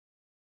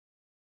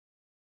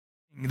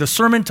The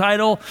sermon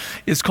title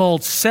is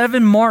called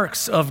 7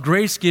 Marks of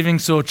Grace Giving.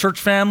 So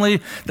church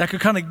family, that could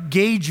kind of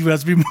gauge you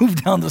as we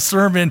move down the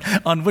sermon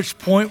on which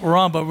point we're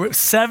on. But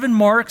 7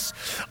 marks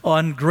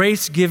on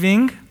grace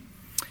giving.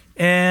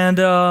 And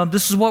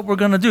this is what we're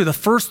going to do. The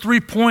first 3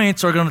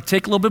 points are going to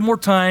take a little bit more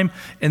time.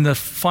 And the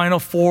final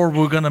 4,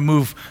 we're going to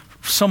move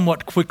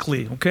somewhat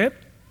quickly, okay?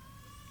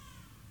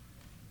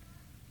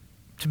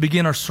 To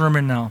begin our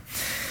sermon now.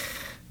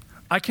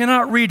 I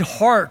cannot read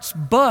hearts,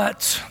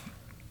 but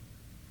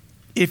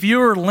if you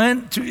were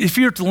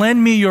to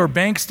lend me your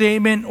bank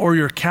statement or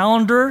your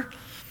calendar,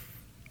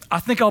 I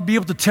think I'll be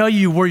able to tell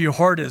you where your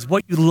heart is,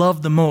 what you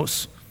love the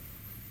most.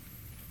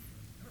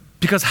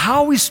 Because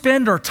how we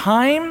spend our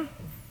time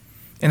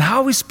and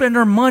how we spend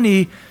our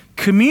money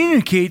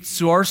communicates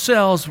to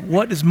ourselves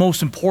what is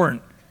most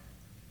important.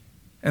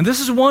 And this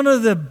is one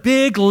of the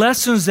big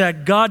lessons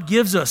that God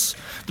gives us.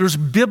 There's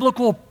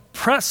biblical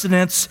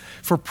precedents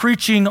for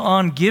preaching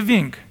on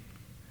giving.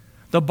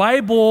 The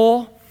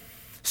Bible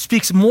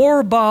speaks more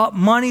about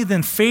money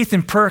than faith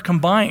and prayer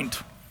combined.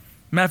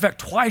 Matter of fact,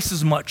 twice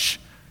as much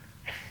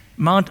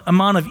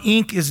amount of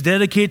ink is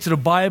dedicated to the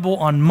Bible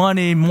on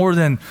money more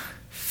than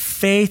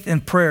faith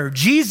and prayer.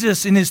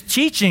 Jesus, in his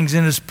teachings,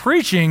 in his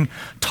preaching,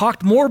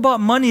 talked more about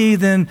money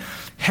than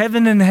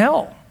heaven and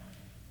hell.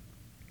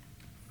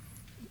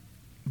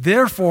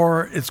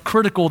 Therefore, it's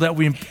critical that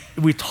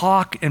we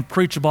talk and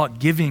preach about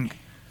giving.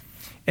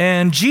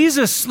 And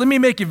Jesus, let me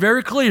make it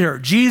very clear,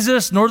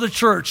 Jesus nor the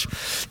church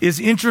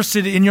is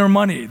interested in your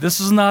money. This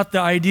is not the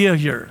idea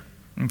here.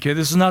 Okay,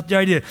 this is not the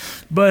idea.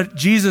 But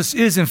Jesus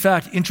is, in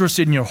fact,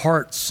 interested in your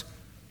hearts.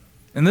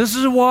 And this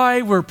is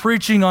why we're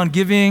preaching on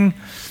giving.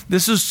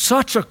 This is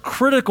such a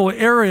critical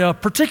area,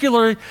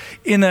 particularly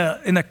in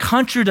a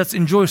country that's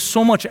enjoyed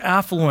so much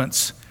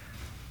affluence.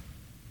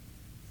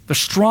 The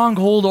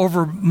stronghold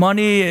over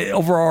money,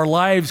 over our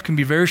lives can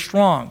be very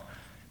strong.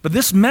 But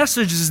this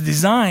message is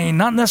designed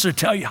not necessarily to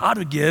tell you how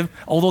to give,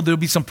 although there'll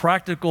be some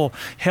practical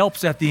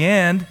helps at the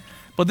end.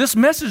 But this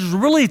message is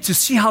really to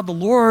see how the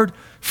Lord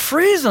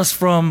frees us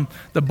from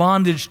the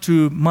bondage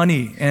to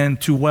money and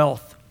to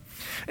wealth.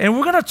 And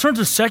we're going to turn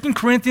to 2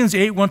 Corinthians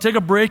 8. We're going to take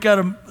a break out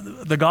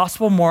of the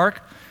Gospel of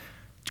Mark.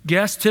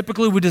 Yes,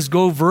 typically we just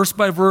go verse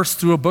by verse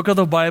through a book of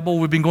the Bible.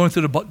 We've been going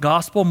through the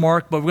Gospel of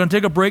Mark, but we're going to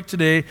take a break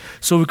today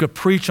so we could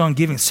preach on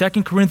giving. 2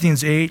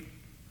 Corinthians 8.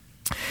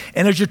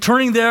 And as you're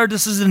turning there,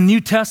 this is in the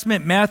New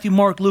Testament, Matthew,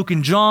 Mark, Luke,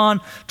 and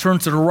John. Turn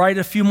to the right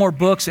a few more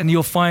books, and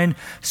you'll find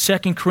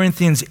 2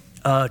 Corinthians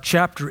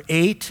chapter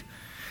 8.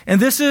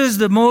 And this is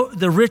the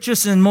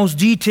richest and most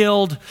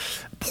detailed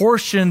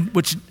portion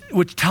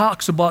which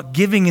talks about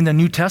giving in the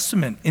New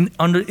Testament, in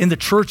the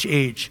church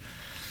age.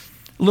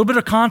 A little bit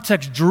of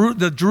context,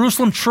 the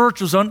Jerusalem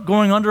church was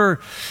going under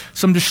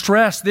some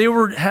distress. They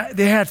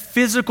had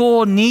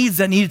physical needs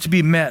that needed to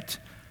be met.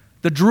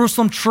 The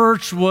Jerusalem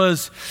church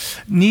was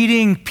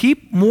needing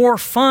more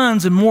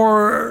funds and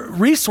more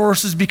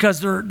resources because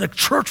the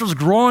church was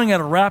growing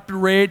at a rapid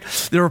rate.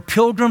 There were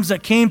pilgrims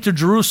that came to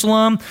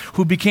Jerusalem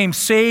who became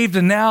saved,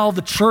 and now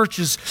the church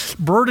is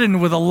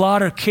burdened with a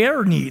lot of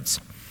care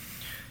needs.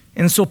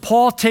 And so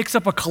Paul takes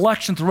up a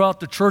collection throughout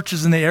the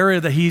churches in the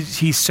area that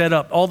he set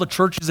up, all the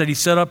churches that he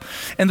set up.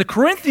 And the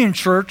Corinthian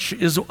church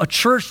is a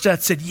church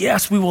that said,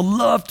 yes, we will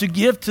love to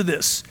give to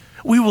this.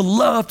 We will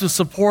love to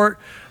support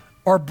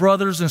our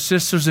brothers and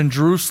sisters in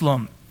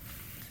Jerusalem.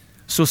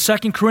 So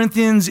 2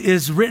 Corinthians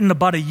is written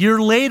about a year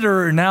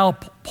later, and now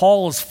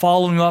Paul is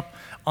following up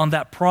on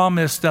that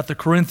promise that the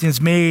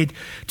Corinthians made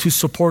to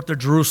support the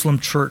Jerusalem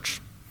church.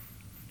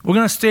 We're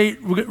going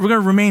to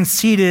remain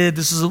seated.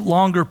 This is a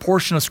longer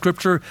portion of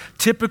Scripture.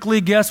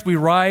 Typically, guests, we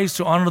rise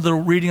to honor the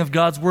reading of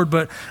God's Word,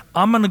 but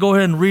I'm going to go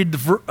ahead and read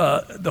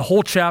the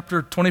whole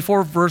chapter,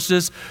 24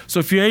 verses. So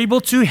if you're able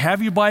to,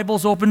 have your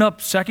Bibles open up,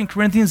 2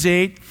 Corinthians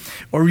 8,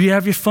 or you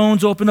have your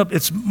phones open up.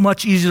 It's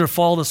much easier to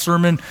follow the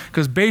sermon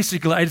because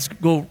basically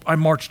I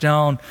march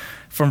down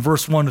from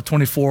verse 1 to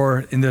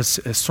 24 in this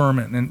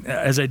sermon, and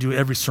as I do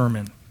every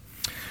sermon.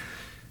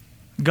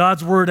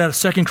 God's Word out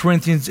of 2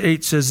 Corinthians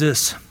 8 says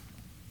this.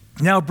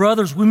 Now,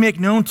 brothers, we make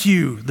known to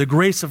you the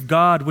grace of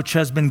God which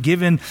has been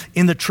given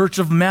in the church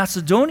of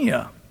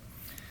Macedonia,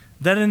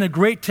 that in a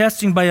great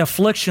testing by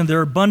affliction,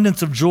 their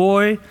abundance of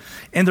joy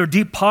and their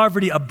deep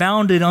poverty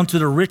abounded unto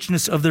the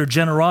richness of their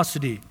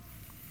generosity.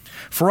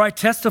 For I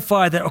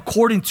testify that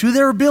according to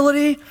their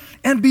ability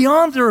and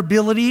beyond their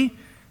ability,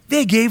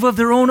 they gave of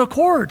their own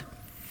accord,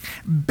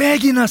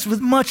 begging us with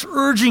much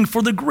urging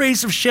for the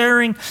grace of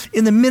sharing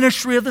in the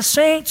ministry of the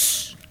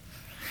saints.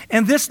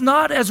 And this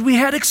not as we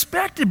had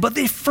expected, but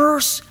they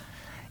first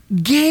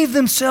gave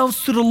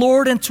themselves to the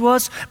Lord and to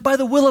us by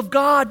the will of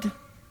God.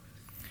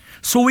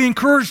 So we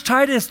encouraged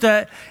Titus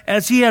that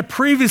as he had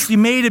previously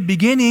made a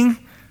beginning,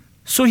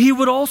 so he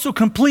would also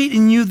complete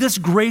in you this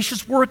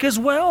gracious work as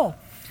well.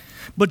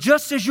 But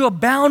just as you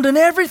abound in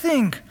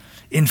everything,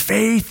 in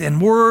faith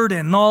and word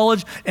and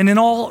knowledge and in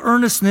all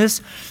earnestness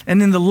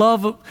and in the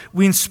love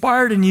we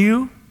inspired in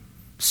you,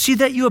 see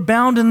that you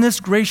abound in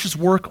this gracious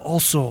work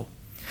also.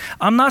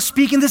 I'm not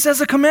speaking this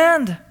as a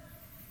command,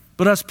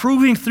 but as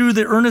proving through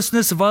the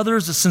earnestness of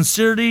others, the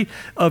sincerity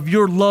of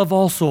your love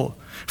also.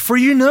 For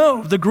you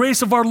know the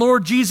grace of our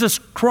Lord Jesus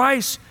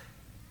Christ,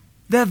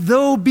 that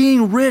though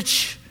being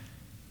rich,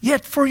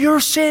 yet for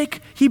your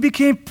sake he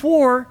became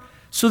poor,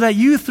 so that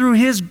you through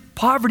his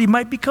poverty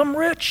might become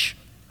rich.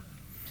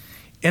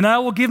 And I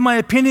will give my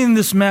opinion in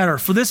this matter,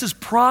 for this is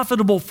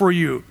profitable for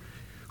you,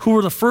 who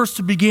were the first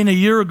to begin a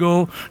year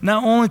ago,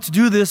 not only to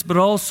do this, but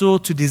also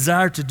to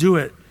desire to do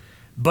it.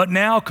 But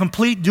now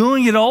complete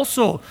doing it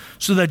also,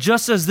 so that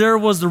just as there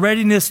was the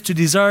readiness to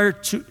desire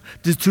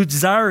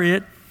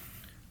it,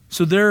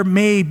 so there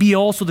may be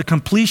also the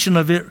completion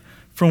of it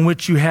from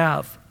which you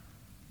have.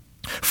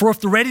 For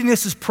if the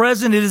readiness is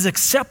present, it is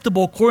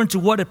acceptable according to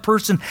what a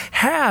person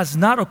has,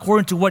 not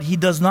according to what he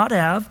does not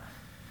have.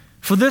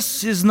 For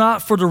this is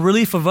not for the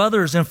relief of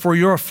others and for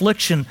your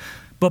affliction,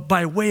 but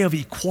by way of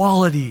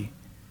equality.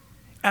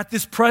 At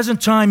this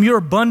present time, your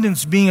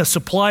abundance being a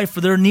supply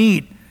for their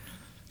need,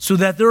 so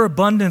that their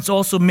abundance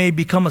also may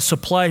become a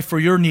supply for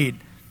your need,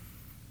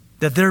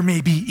 that there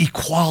may be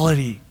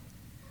equality.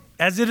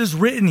 As it is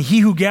written, he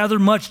who gathered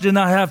much did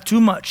not have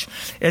too much,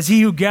 as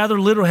he who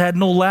gathered little had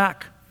no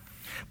lack.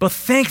 But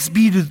thanks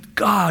be to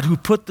God who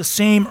put the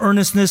same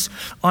earnestness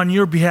on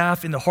your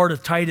behalf in the heart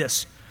of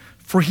Titus.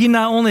 For he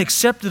not only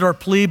accepted our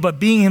plea, but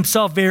being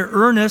himself very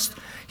earnest,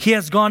 he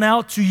has gone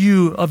out to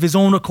you of his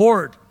own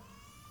accord.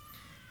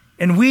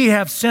 And we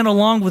have sent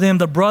along with him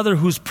the brother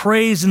whose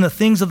praise in the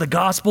things of the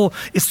gospel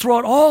is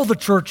throughout all the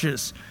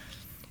churches.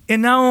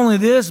 And not only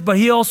this, but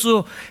he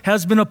also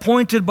has been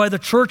appointed by the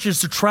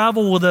churches to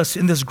travel with us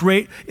in this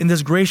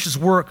gracious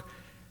work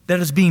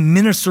that is being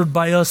ministered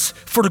by us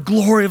for the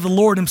glory of the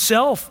Lord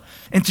himself,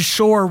 and to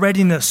show our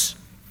readiness.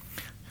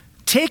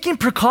 Taking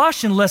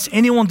precaution lest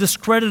anyone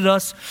discredit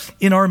us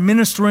in our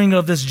ministering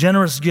of this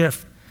generous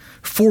gift.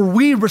 For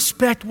we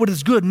respect what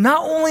is good,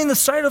 not only in the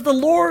sight of the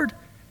Lord,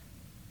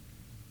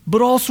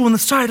 but also in the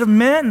sight of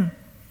men.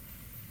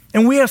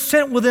 And we have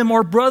sent with him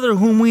our brother,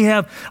 whom we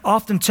have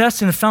often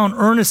tested and found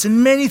earnest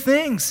in many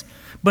things,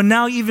 but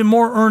now even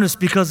more earnest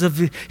because of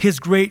his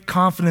great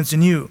confidence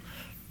in you.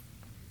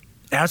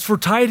 As for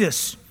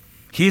Titus,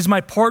 he is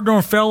my partner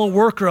and fellow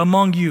worker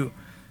among you.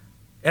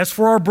 As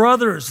for our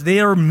brothers,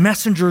 they are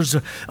messengers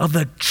of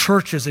the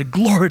churches, a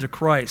glory to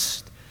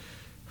Christ.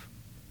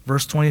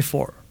 Verse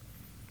 24.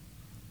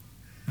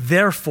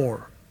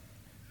 Therefore,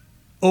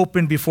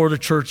 open before the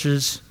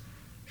churches,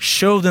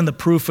 show them the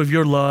proof of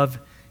your love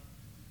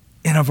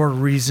and of our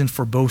reason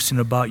for boasting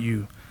about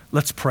you.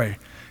 Let's pray.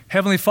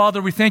 Heavenly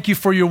Father, we thank you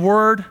for your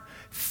word.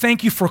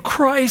 Thank you for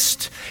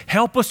Christ.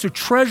 Help us to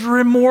treasure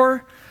him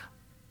more.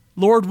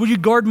 Lord, will you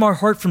guard my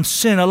heart from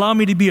sin? Allow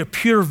me to be a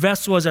pure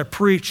vessel as I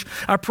preach.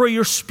 I pray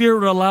your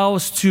Spirit will allow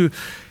us to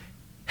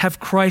have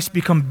Christ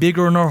become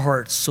bigger in our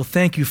hearts. So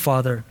thank you,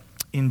 Father.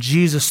 In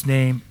Jesus'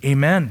 name,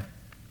 amen.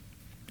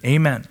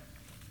 Amen.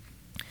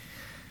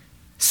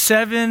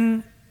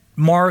 7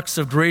 marks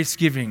of grace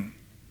giving.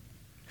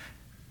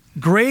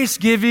 Grace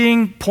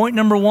giving, point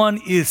number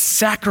 1, is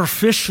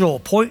sacrificial.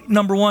 Point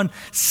number 1,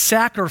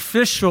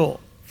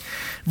 sacrificial.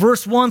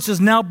 Verse 1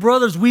 says, now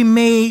brothers, we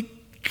made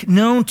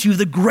known to you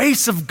the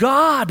grace of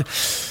God.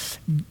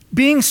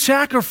 Being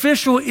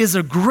sacrificial is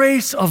a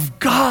grace of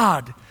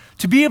God.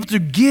 To be able to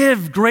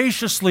give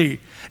graciously,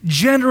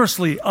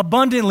 generously,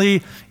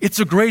 abundantly, it's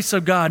a grace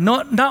of God.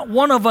 Not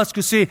one of us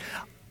could say,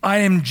 I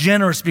am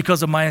generous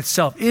because of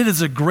myself. It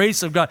is a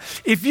grace of God.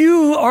 If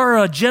you are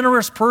a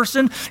generous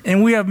person,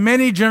 and we have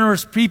many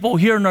generous people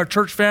here in our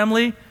church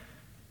family,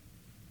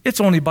 it's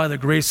only by the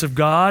grace of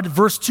God.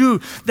 Verse 2,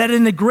 that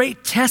in the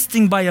great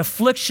testing by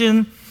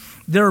affliction,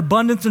 their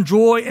abundance and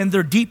joy and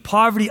their deep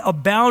poverty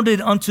abounded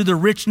unto the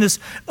richness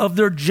of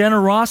their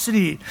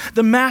generosity.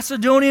 The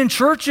Macedonian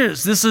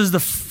churches, this is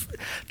the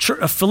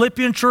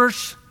Philippian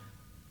church,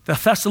 the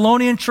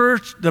Thessalonian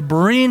church, the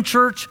Berean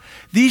church,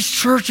 these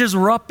churches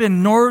were up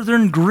in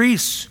northern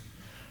Greece.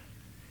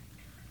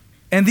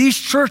 And these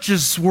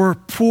churches were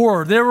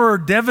poor. They were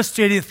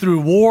devastated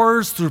through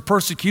wars, through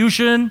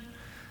persecution.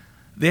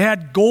 They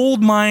had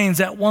gold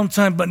mines at one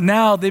time, but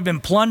now they've been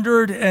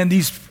plundered, and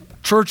these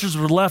churches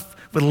were left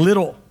with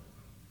little.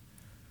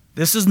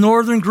 This is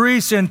northern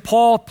Greece, and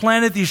Paul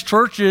planted these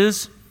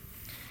churches,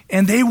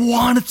 and they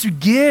wanted to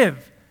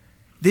give.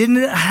 They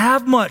didn't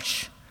have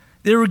much.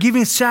 They were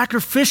giving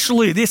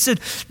sacrificially. They said,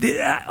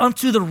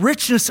 unto the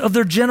richness of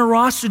their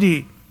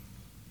generosity.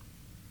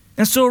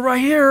 And so right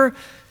here,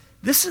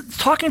 this is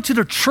talking to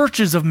the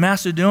churches of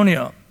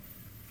Macedonia.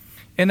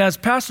 And as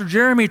Pastor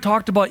Jeremy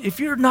talked about, if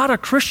you're not a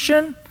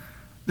Christian,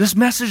 this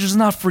message is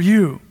not for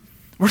you.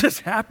 We're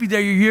just happy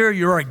that you're here.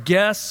 You're our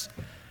guests.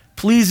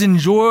 Please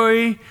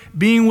enjoy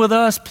being with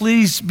us.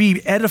 Please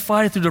be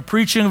edified through the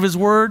preaching of his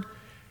word.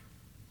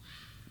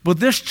 But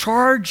this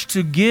charge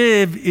to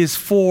give is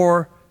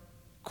for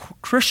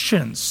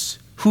Christians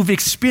who've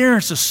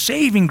experienced the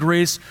saving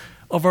grace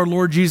of our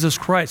Lord Jesus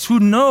Christ, who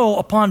know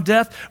upon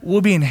death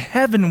will be in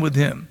heaven with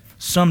him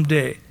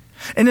someday.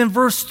 And in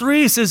verse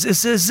 3, it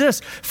says this,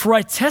 for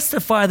I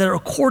testify that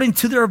according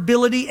to their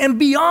ability and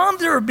beyond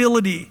their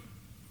ability,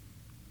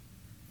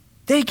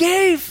 they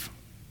gave.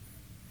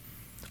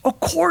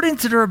 according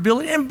to their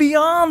ability and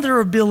beyond their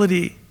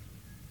ability.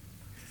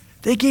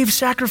 They gave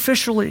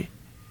sacrificially.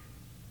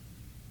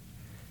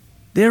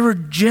 They were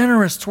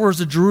generous towards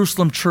the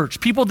Jerusalem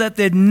church, people that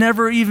they'd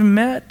never even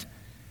met,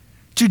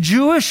 to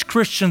Jewish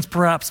Christians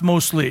perhaps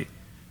mostly.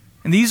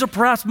 And these are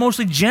perhaps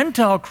mostly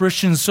Gentile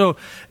Christians, so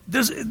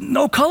there's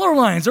no color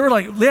lines. They're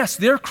like, yes,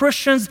 they're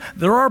Christians,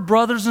 they're our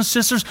brothers and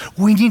sisters,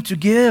 we need to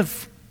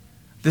give.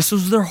 This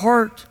was their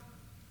heart.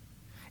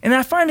 And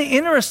I find it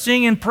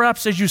interesting, and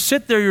perhaps as you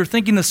sit there, you're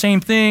thinking the same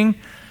thing.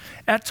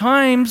 At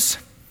times,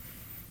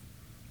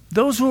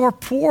 those who are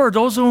poor,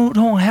 those who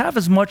don't have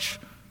as much,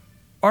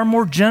 are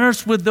more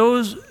generous with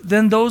those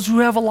than those who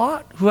have a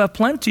lot, who have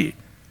plenty.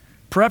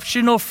 Perhaps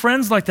you know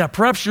friends like that.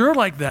 Perhaps you're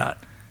like that.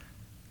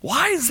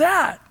 Why is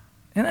that?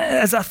 And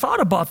as I thought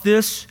about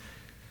this,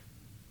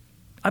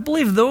 I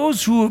believe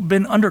those who have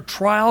been under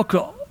trial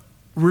could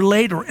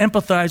relate or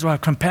empathize or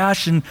have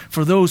compassion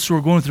for those who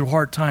are going through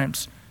hard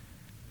times.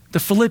 The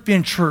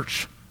Philippian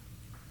church,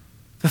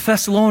 the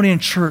Thessalonian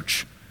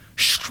church,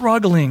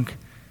 struggling.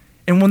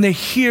 And when they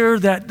hear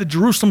that the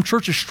Jerusalem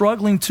church is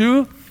struggling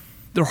too,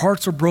 their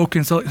hearts are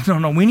broken. So,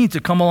 no, we need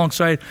to come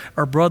alongside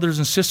our brothers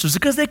and sisters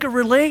because they could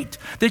relate.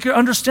 They could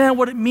understand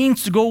what it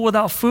means to go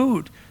without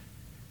food.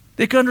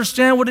 They could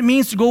understand what it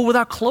means to go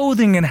without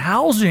clothing and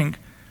housing.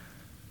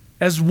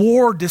 As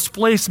war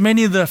displaced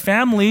many of the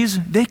families,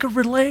 they could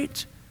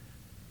relate.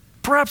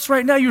 Perhaps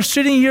right now you're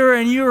sitting here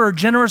and you're a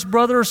generous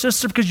brother or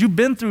sister because you've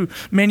been through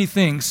many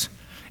things.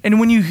 And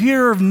when you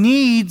hear of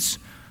needs,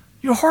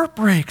 your heart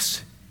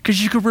breaks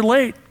because you could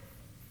relate.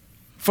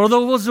 For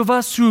those of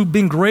us who've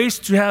been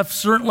graced to have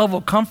certain level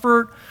of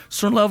comfort,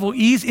 certain level of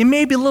ease, it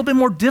may be a little bit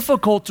more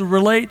difficult to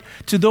relate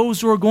to those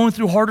who are going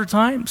through harder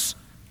times.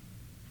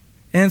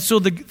 And so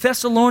the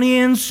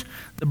Thessalonians,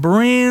 the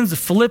Bereans, the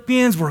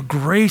Philippians were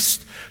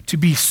graced to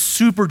be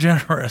super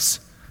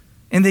generous.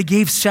 And they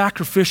gave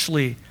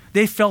sacrificially.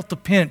 They felt the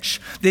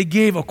pinch. They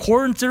gave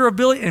according to their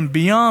ability and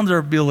beyond their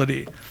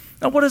ability.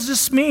 Now, what does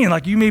this mean?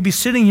 Like, you may be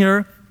sitting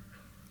here.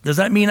 Does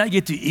that mean I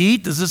get to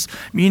eat? Does this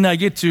mean I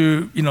get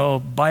to,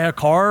 buy a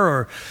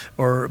car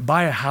or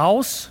buy a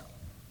house?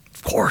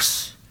 Of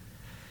course.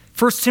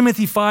 1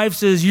 Timothy 5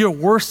 says you're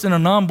worse than a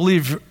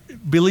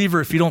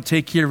non-believer if you don't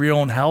take care of your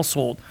own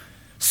household.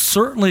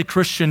 Certainly,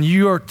 Christian,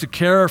 you are to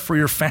care for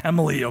your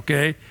family,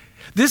 okay?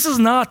 This is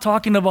not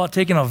talking about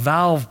taking a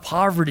vow of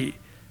poverty.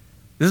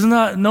 This is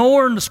not,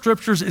 nowhere in the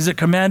scriptures is it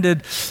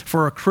commanded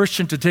for a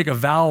Christian to take a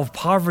vow of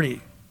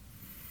poverty.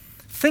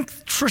 Think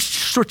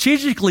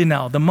strategically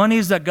now. The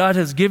monies that God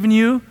has given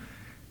you,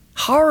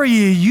 how are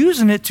you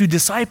using it to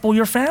disciple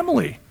your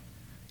family?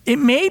 It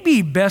may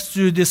be best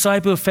to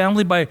disciple a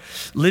family by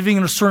living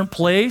in a certain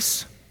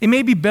place. It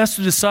may be best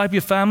to disciple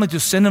your family to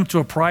send them to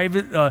a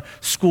private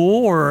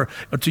school or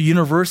to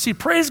university.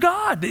 Praise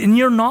God. In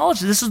your knowledge,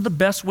 this is the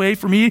best way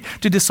for me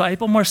to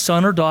disciple my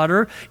son or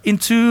daughter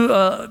into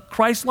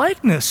Christ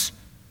likeness.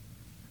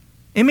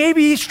 It may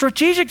be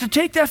strategic to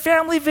take that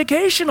family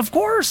vacation, of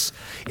course.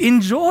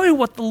 Enjoy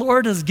what the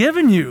Lord has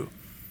given you.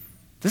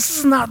 This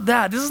is not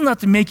that. This is not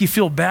to make you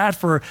feel bad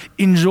for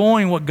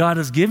enjoying what God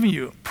has given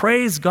you.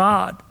 Praise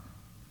God.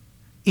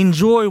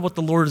 Enjoy what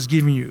the Lord has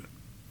given you.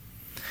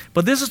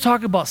 But this is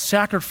talking about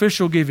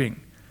sacrificial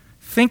giving.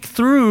 Think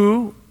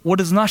through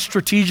what is not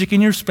strategic in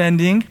your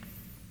spending,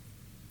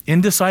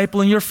 in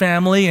discipling your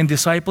family and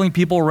discipling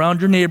people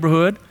around your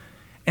neighborhood,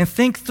 and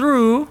think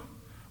through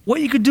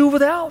what you could do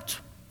without.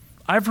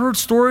 I've heard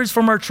stories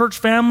from our church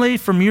family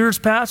from years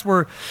past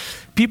where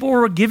people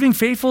were giving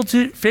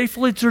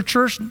faithfully to their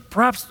church,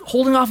 perhaps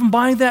holding off and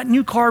buying that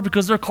new car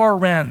because their car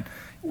ran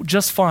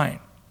just fine.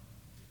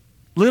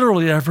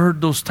 Literally, I've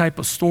heard those type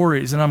of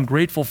stories, and I'm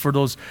grateful for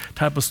those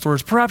type of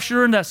stories. Perhaps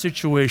you're in that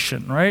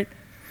situation, right?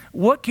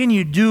 What can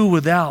you do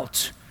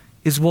without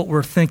is what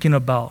we're thinking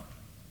about.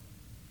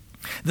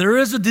 There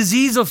is a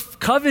disease of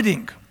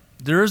coveting.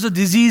 There is a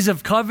disease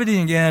of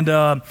coveting, and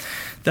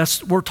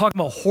we're talking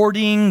about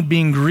hoarding,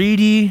 being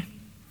greedy,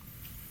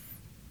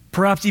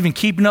 perhaps even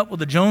keeping up with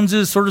the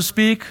Joneses, so to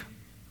speak,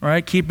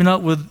 right? Keeping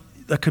up with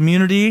the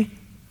community.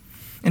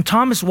 And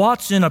Thomas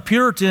Watson, a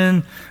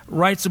Puritan,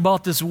 writes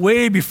about this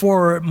way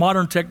before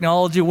modern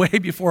technology, way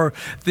before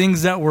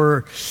things that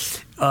were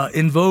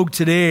in vogue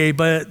today.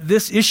 But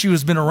this issue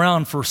has been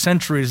around for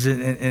centuries,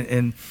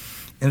 and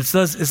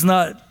it's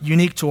not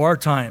unique to our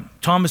time.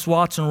 Thomas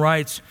Watson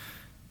writes,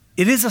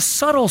 "It is a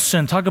subtle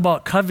sin," talk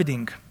about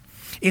coveting.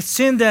 "It's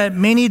sin that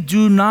many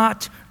do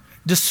not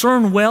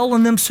discern well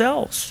in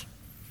themselves,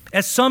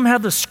 as some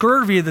have the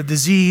scurvy of the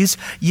disease,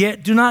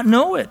 yet do not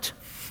know it.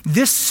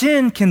 This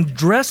sin can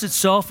dress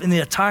itself in the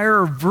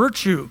attire of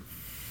virtue.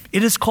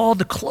 It is called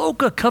the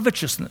cloak of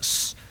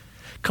covetousness.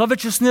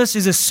 Covetousness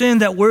is a sin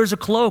that wears a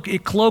cloak.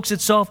 It cloaks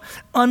itself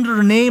under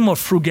the name of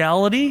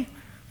frugality.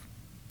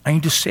 I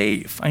need to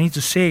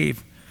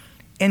save.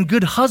 And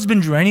good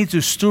husbandry. I need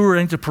to steward,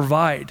 I need to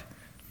provide.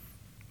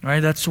 Right?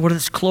 That's what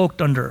it's cloaked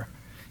under.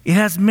 It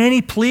has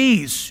many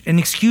pleas and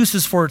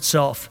excuses for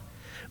itself.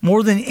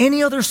 More than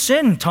any other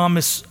sin,"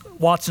 Thomas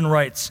Watson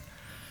writes,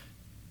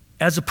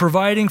 "as a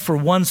providing for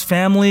one's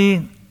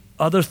family,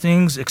 other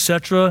things,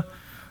 etc.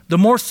 The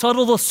more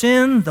subtle the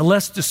sin, the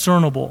less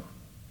discernible.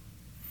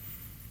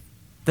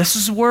 This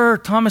is where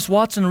Thomas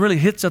Watson really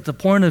hits at the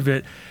point of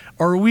it.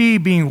 Are we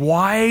being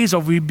wise? Are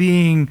we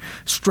being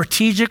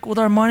strategic with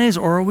our monies?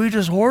 Or are we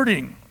just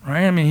hoarding?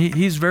 Right? I mean,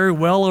 he's very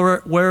well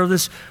aware of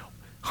this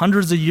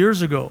hundreds of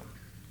years ago.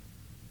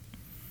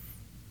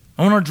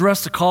 I want to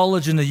address the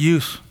college and the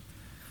youth.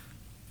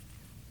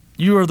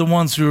 You are the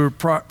ones who are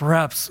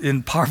perhaps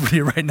in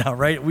poverty right now,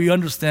 right? We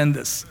understand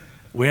this.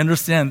 We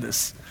understand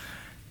this,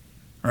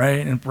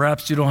 right? And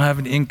perhaps you don't have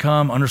an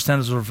income.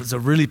 Understand it's a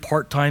really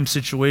part-time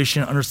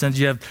situation. Understand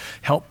you have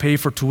help pay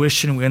for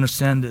tuition. We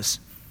understand this.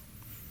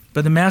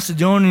 But the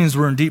Macedonians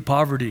were in deep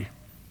poverty.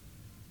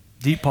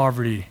 Deep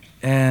poverty.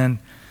 And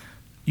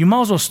you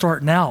might as well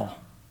start now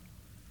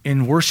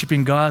in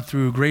worshiping God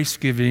through grace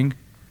giving.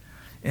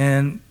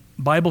 And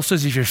the Bible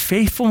says if you're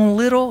faithful in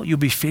little, you'll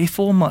be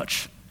faithful in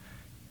much.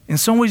 In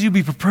some ways, you'll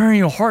be preparing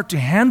your heart to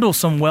handle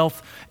some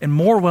wealth and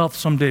more wealth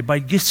someday by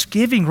just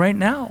giving right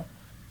now.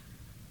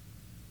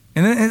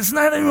 And it's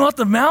not even about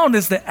the amount,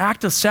 it's the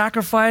act of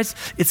sacrifice.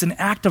 It's an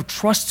act of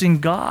trusting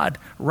God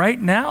right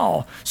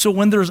now. So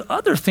when there's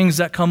other things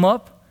that come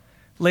up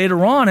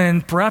later on,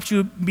 and perhaps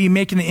you'll be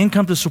making an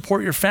income to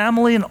support your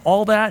family and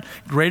all that,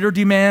 greater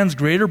demands,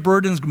 greater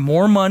burdens,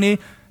 more money.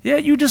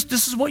 Yeah,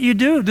 this is what you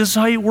do. This is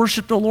how you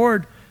worship the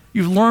Lord.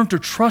 You've learned to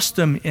trust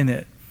Him in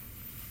it.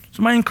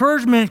 So my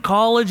encouragement,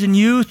 college and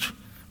youth,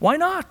 why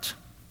not?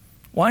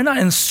 Why not?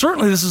 And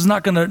certainly this is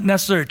not going to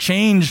necessarily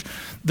change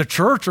the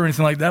church or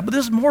anything like that, but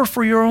this is more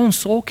for your own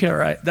soul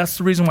care. That's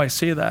the reason why I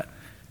say that.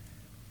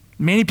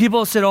 Many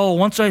people have said,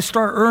 once I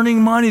start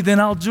earning money, then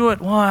I'll do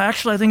it. Well,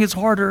 actually, I think it's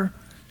harder.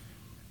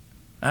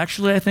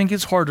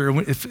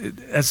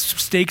 As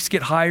stakes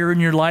get higher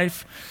in your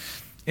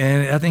life,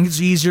 and I think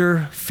it's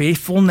easier.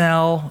 Faithful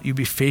now, you'll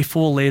be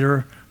faithful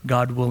later,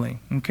 God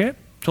willing. Okay?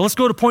 So let's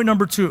go to point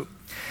number 2.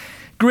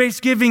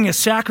 Grace giving is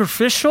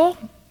sacrificial,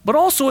 but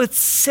also it's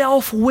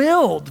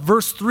self-willed.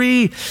 Verse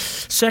 3,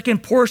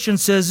 second portion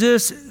says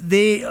this,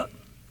 they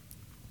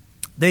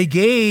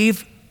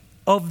gave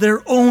of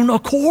their own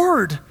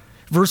accord.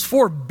 Verse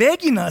 4,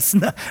 begging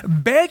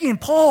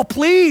Paul,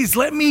 please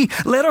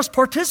let us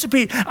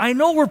participate. I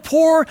know we're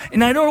poor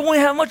and I don't really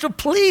have much, but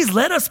please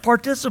let us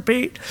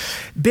participate.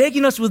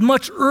 Begging us with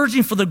much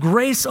urging for the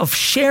grace of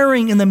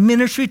sharing in the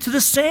ministry to the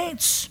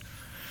saints.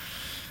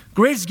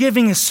 Grace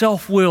giving is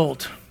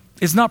self-willed.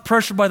 It's not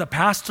pressured by the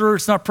pastor.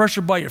 It's not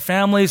pressured by your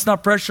family. It's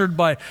not pressured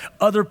by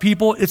other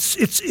people.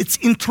 It's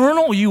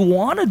internal. You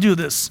want to do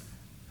this.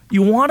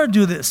 You want to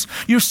do this.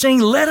 You're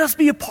saying, let us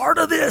be a part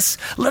of this.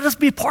 Let us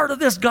be part of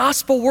this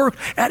gospel work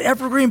at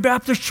Evergreen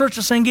Baptist Church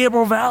of San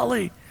Gabriel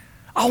Valley.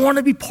 I want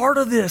to be part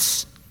of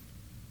this.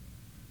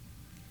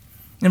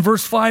 In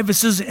verse 5, it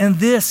says, and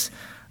this,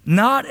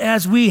 not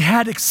as we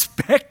had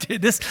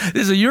expected. This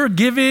your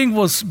giving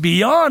was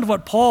beyond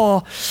what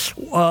Paul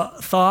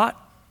thought.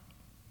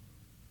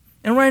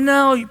 And right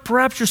now,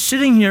 perhaps you're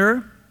sitting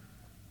here,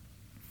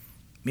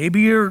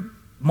 maybe you're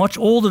much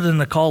older than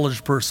the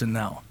college person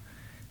now.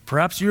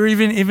 Perhaps you're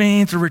even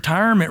into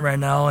retirement right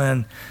now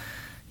and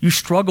you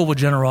struggle with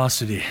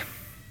generosity.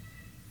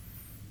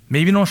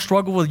 Maybe you don't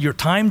struggle with your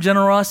time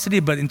generosity,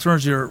 but in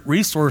terms of your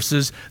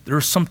resources,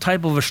 there's some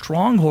type of a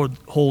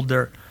stronghold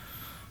there.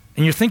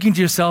 And you're thinking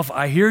to yourself,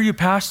 I hear you,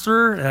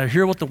 Pastor, and I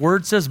hear what the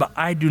Word says, but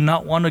I do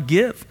not want to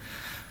give.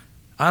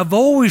 I've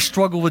always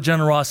struggled with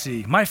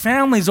generosity. My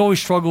family's always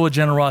struggled with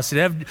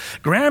generosity. I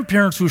have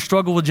grandparents who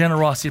struggle with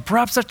generosity.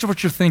 Perhaps that's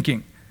what you're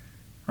thinking,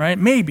 right?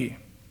 Maybe.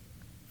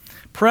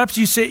 Perhaps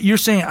you're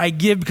saying, I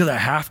give because I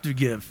have to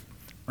give,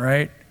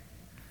 right?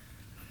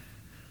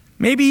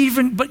 Maybe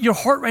even, but your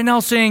heart right now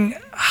is saying,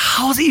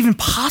 how is it even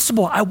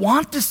possible? I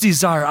want this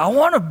desire. I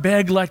want to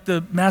beg like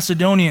the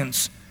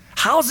Macedonians.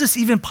 How is this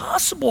even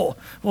possible?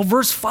 Well,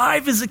 verse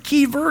 5 is a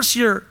key verse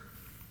here.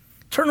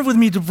 Turn with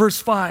me to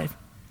verse 5.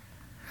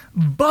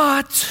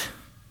 But,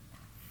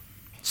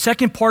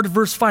 second part of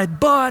verse 5,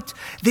 but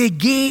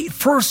they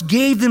first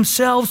gave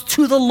themselves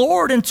to the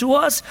Lord and to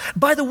us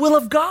by the will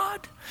of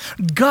God.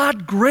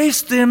 God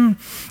graced them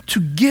to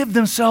give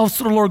themselves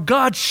to the Lord.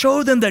 God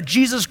showed them that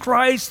Jesus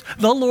Christ,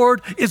 the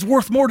Lord, is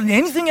worth more than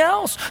anything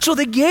else. So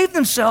they gave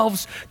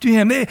themselves to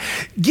Him.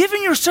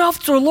 Giving yourself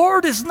to the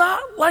Lord is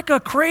not like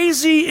a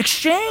crazy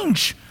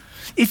exchange.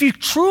 If you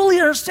truly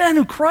understand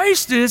who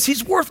Christ is,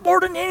 He's worth more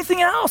than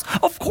anything else.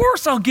 Of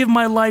course I'll give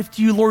my life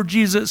to you, Lord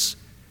Jesus.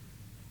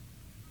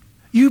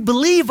 You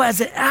believe as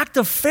an act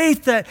of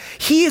faith that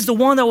He is the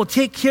one that will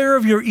take care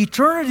of your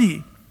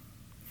eternity.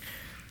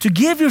 To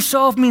give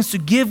yourself means to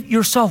give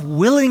yourself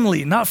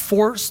willingly, not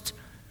forced.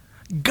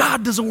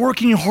 God does a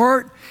work in your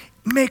heart,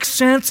 makes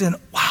sense, and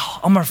wow,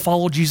 I'm going to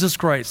follow Jesus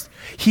Christ.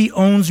 He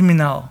owns me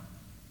now.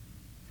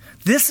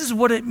 This is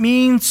what it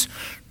means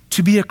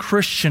to be a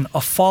Christian,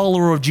 a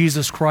follower of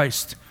Jesus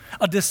Christ.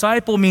 A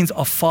disciple means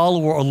a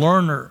follower, a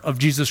learner of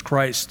Jesus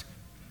Christ.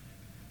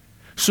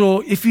 So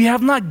if you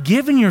have not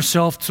given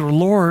yourself to the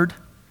Lord,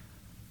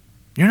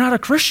 you're not a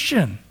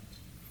Christian.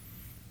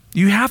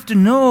 You have to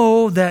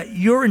know that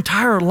your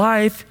entire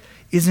life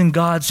is in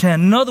God's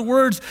hand. In other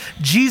words,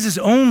 Jesus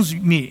owns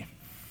me.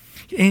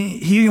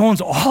 He owns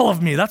all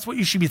of me. That's what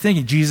you should be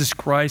thinking. Jesus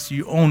Christ,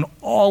 you own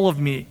all of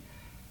me.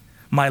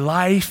 My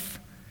life,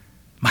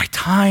 my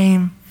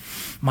time,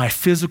 my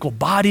physical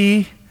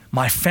body,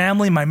 my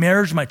family, my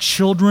marriage, my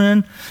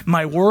children,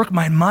 my work,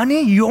 my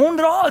money. You own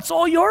it all. It's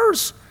all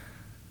yours.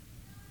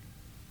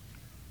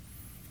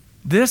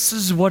 This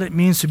is what it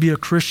means to be a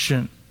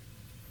Christian.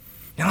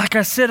 And like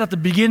I said at the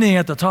beginning,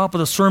 at the top of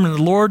the sermon,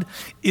 the Lord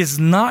is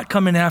not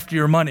coming after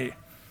your money.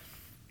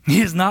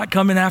 He is not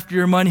coming after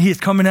your money. He is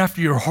coming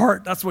after your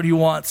heart. That's what he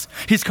wants.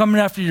 He's coming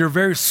after your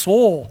very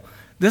soul.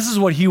 This is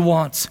what he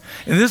wants.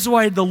 And this is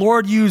why the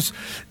Lord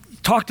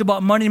talked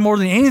about money more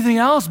than anything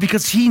else,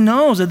 because he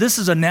knows that this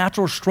is a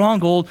natural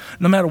stronghold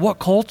no matter what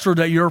culture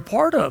that you're a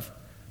part of.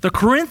 The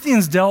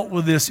Corinthians dealt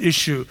with this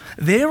issue.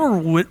 They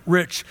were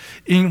rich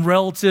in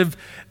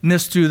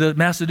relativeness to the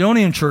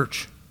Macedonian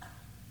church.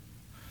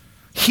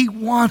 He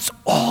wants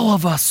all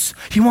of us.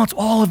 He wants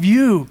all of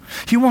you.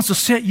 He wants to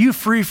set you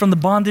free from the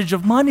bondage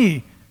of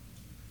money.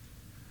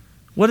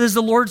 What does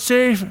the Lord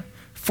say?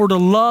 For the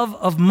love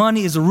of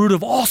money is the root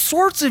of all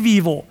sorts of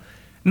evil.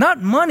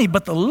 Not money,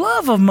 but the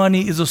love of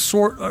money is a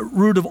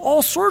root of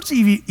all sorts of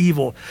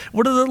evil.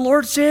 What does the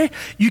Lord say?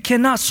 You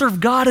cannot serve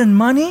God and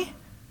money?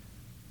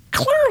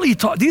 Clearly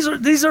taught.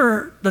 These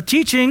are the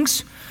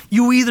teachings.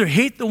 You either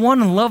hate the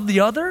one and love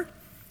the other.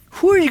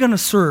 Who are you going to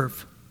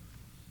serve?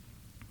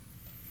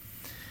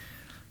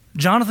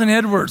 Jonathan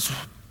Edwards,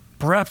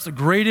 perhaps the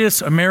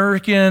greatest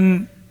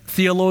American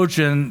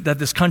theologian that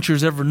this country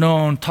has ever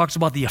known, talks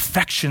about the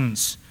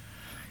affections.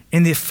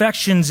 And the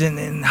affections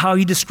and how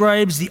he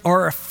describes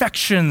our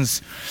affections.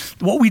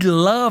 What we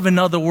love, in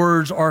other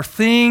words, are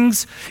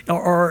things,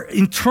 are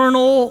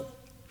internal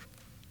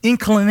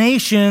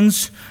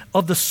inclinations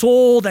of the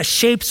soul that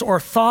shapes our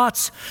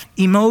thoughts,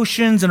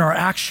 emotions, and our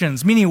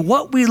actions. Meaning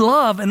what we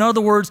love, in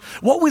other words,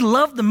 what we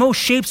love the most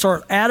shapes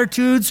our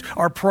attitudes,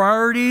 our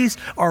priorities,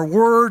 our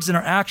words, and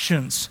our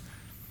actions.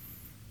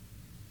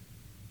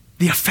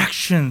 The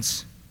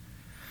affections.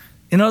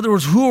 In other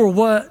words, who or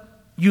what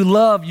you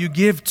love, you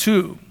give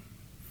to.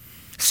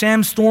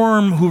 Sam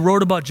Storm, who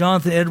wrote about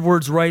Jonathan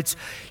Edwards, writes,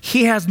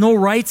 he has no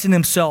rights in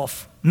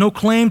himself, no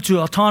claim to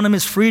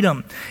autonomous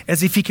freedom,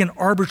 as if he can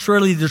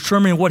arbitrarily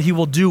determine what he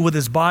will do with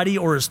his body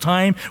or his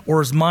time or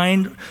his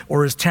mind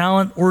or his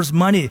talent or his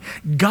money.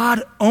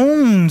 God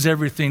owns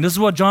everything. This is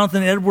what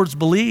Jonathan Edwards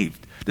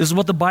believed. This is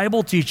what the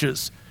Bible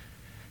teaches.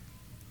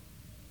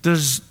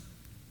 Does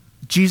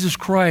Jesus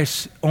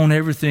Christ own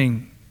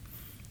everything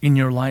in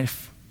your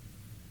life?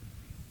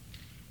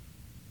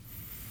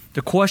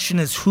 The question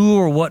is, who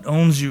or what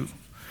owns you?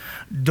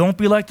 Don't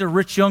be like the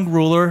rich young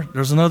ruler.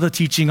 There's another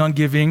teaching on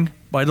giving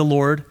by the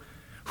Lord,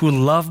 who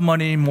loved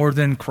money more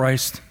than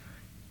Christ.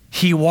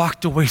 He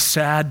walked away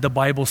sad, the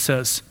Bible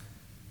says.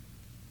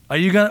 Are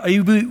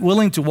you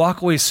willing to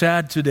walk away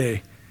sad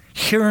today,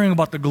 hearing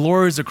about the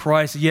glories of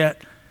Christ,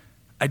 yet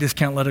I just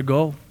can't let it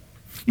go?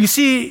 You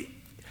see,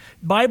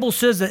 Bible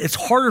says that it's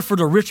harder for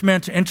the rich man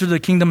to enter the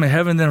kingdom of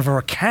heaven than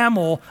for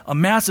a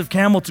massive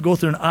camel, to go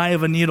through an eye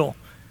of a needle.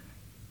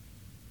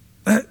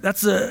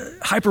 That's a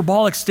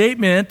hyperbolic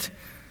statement,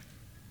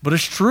 but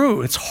it's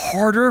true. It's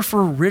harder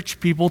for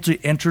rich people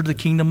to enter the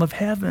kingdom of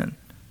heaven.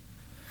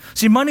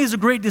 See, money is a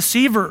great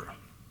deceiver.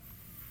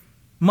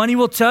 Money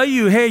will tell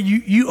you, hey,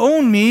 you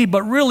own me,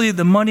 but really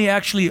the money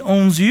actually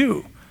owns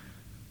you.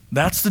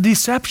 That's the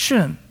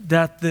deception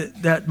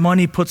that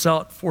money puts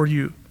out for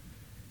you.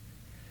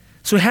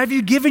 So have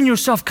you given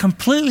yourself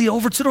completely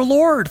over to the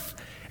Lord?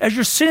 As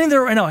you're sitting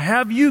there right now,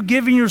 have you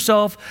given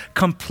yourself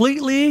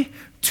completely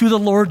to the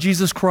Lord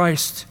Jesus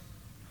Christ?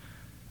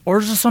 Or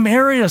is there some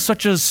area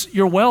such as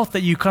your wealth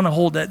that you kind of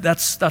hold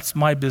that's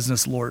my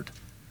business, Lord?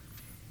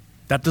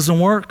 That doesn't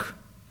work.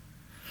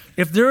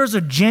 If there is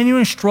a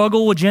genuine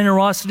struggle with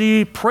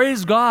generosity,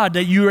 praise God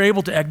that you are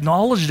able to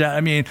acknowledge that. I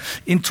mean,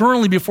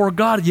 internally before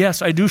God,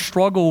 yes, I do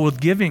struggle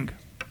with giving.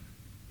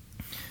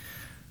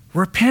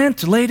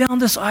 Repent, lay down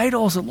this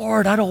idol. Say,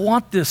 Lord, I don't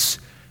want this.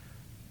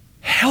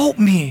 Help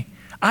me.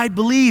 I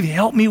believe.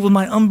 Help me with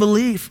my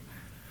unbelief.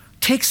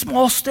 Take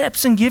small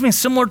steps in giving,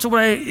 similar to what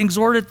I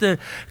exhorted the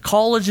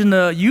college and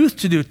the youth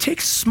to do. Take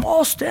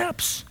small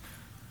steps.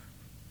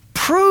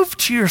 Prove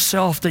to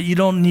yourself that you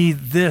don't need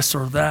this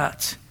or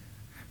that.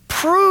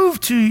 Prove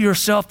to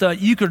yourself that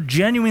you could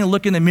genuinely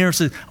look in the mirror and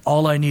say,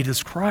 all I need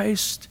is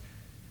Christ.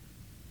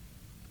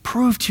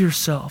 Prove to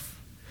yourself.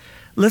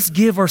 Let's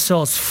give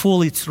ourselves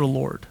fully to the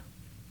Lord.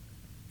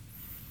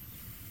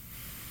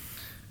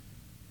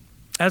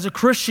 As a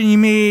Christian, you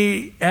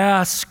may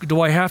ask,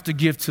 do I have to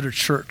give to the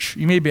church?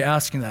 You may be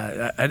asking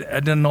that. I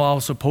didn't know I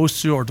was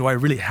supposed to, or do I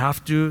really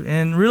have to?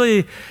 And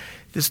really,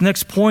 this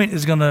next point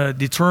is going to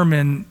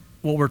determine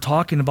what we're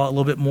talking about a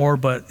little bit more,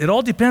 but it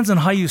all depends on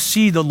how you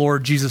see the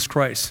Lord Jesus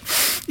Christ.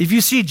 If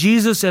you see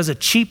Jesus as a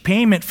cheap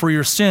payment for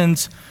your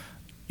sins,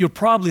 you'll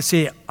probably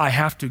say, I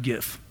have to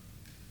give.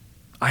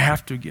 I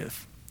have to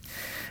give.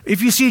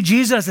 If you see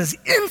Jesus as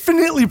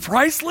infinitely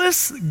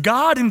priceless,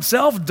 God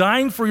himself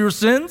dying for your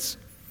sins,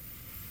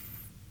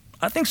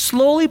 I think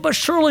slowly but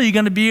surely you're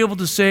going to be able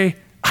to say,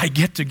 I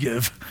get to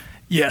give.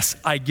 Yes,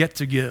 I get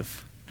to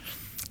give.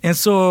 And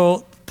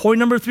so point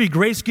number 3,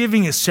 grace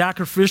giving is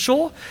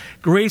sacrificial.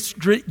 Grace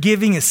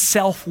giving is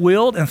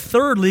self-willed. And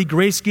thirdly,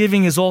 grace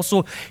giving is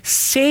also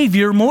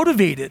Savior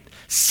motivated.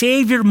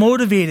 Savior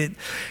motivated.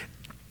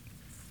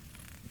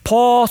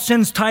 Paul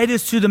sends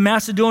Titus to the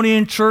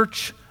Macedonian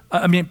church.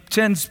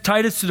 Sends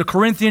Titus to the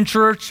Corinthian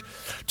church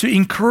to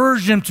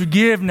encourage them to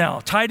give now.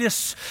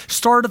 Titus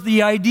started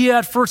the idea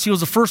at first. He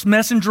was the first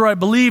messenger, I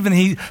believe,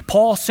 and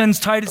Paul sends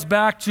Titus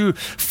back to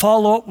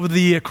follow up with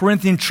the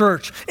Corinthian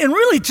church. And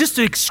really just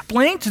to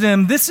explain to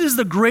them, this is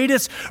the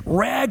greatest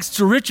rags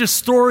to riches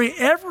story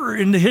ever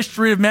in the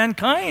history of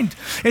mankind.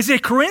 They say,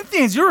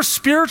 Corinthians, you're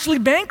spiritually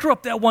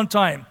bankrupt at one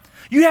time.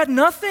 You had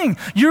nothing.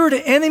 You're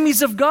the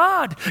enemies of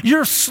God.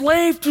 You're a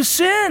slave to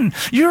sin.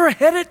 You're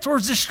headed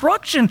towards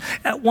destruction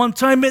at one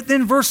time. But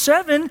then verse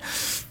 7,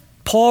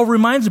 Paul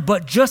reminds them,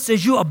 but just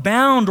as you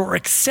abound or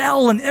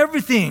excel in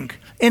everything,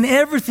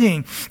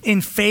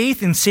 in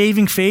faith, in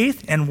saving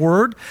faith and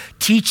word,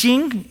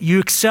 teaching, you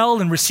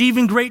excel in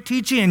receiving great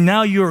teaching, and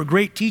now you're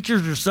great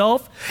teachers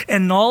yourself,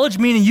 and knowledge,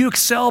 meaning you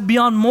excel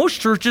beyond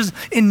most churches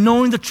in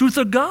knowing the truth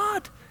of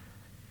God.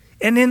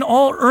 And in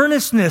all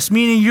earnestness,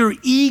 meaning you're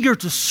eager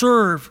to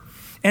serve,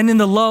 and in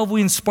the love we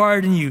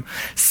inspired in you.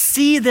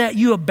 See that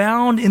you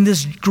abound in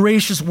this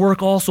gracious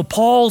work also.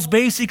 Paul's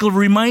basically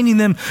reminding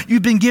them,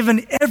 you've been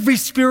given every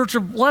spiritual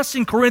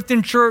blessing,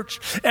 Corinthian church,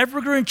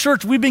 Evergreen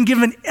Church, we've been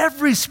given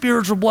every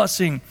spiritual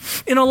blessing.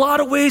 In a lot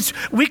of ways,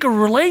 we can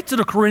relate to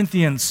the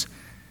Corinthians.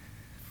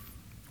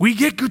 We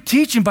get good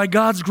teaching by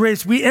God's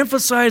grace. We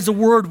emphasize the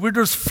word where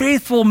there's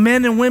faithful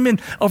men and women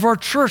of our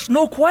church,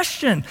 no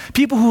question.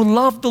 People who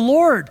love the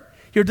Lord.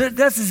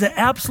 This is the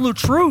absolute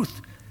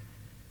truth.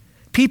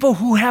 People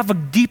who have a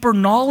deeper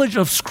knowledge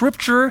of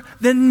Scripture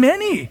than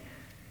many.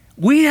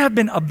 We have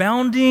been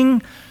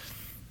abounding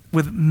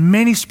with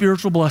many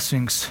spiritual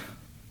blessings.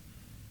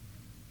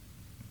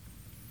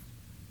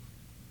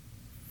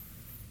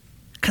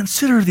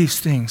 Consider these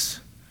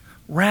things.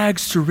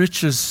 Rags to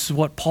riches is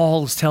what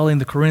Paul is telling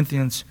the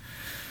Corinthians.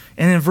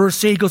 And in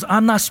verse 8 he goes,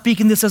 I'm not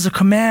speaking this as a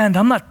command.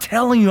 I'm not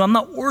telling you, I'm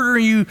not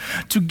ordering you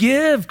to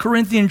give,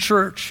 Corinthian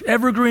church,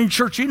 Evergreen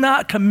Church. You're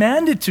not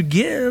commanded to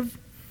give.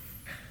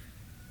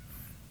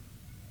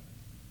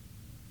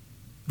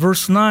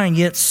 Verse 9,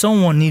 yet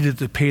someone needed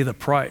to pay the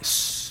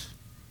price.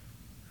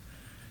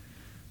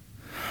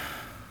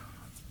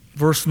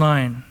 Verse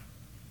 9,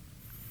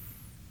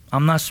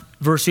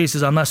 verse 8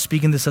 says, I'm not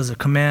speaking this as a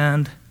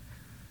command.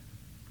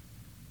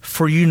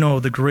 For you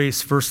know the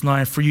grace, verse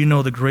 9, for you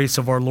know the grace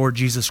of our Lord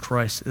Jesus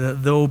Christ,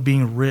 that though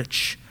being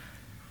rich,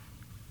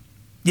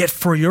 yet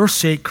for your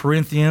sake,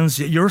 Corinthians,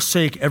 yet your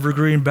sake,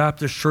 Evergreen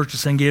Baptist Church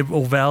of San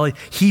Gabriel Valley,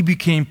 he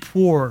became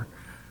poor,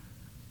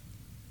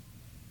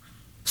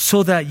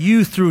 so that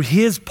you, through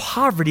his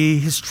poverty,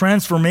 his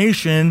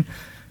transformation,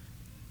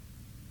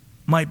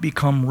 might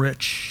become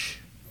rich.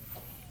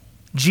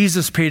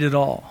 Jesus paid it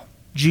all.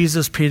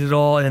 Jesus paid it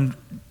all, and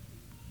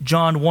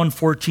John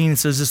 1:14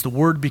 says this, the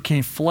word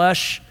became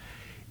flesh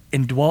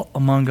and dwelt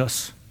among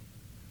us.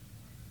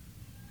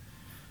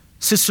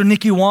 Sister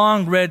Nikki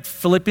Wong read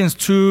Philippians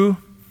 2,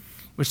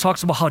 which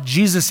talks about how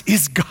Jesus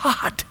is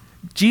God.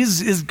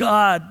 Jesus is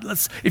God.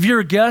 If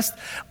you're a guest,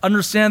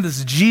 understand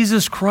this.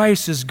 Jesus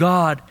Christ is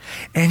God.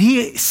 And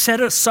he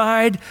set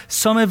aside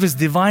some of his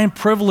divine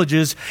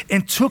privileges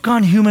and took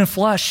on human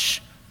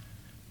flesh.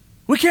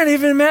 We can't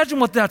even imagine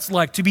what that's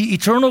like, to be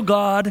eternal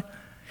God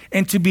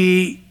and to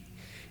be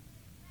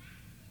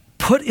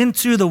put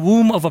into the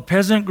womb of a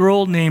peasant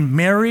girl named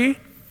Mary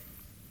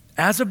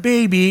as a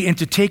baby and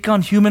to take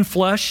on human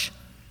flesh,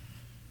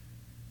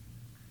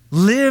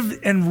 lived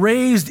and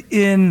raised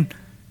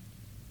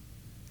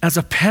as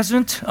a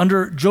peasant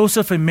under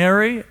Joseph and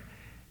Mary.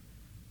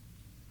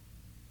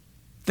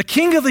 The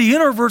King of the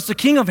universe, the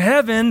King of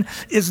heaven,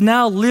 is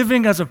now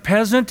living as a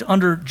peasant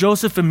under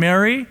Joseph and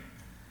Mary.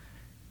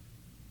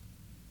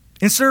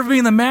 Instead of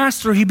being the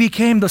master, he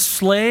became the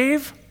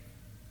slave.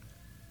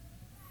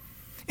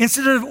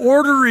 Instead of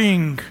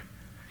ordering,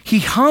 he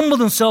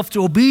humbled himself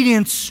to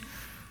obedience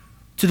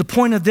to the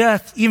point of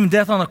death, even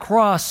death on the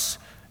cross.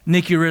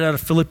 Nikki read out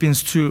of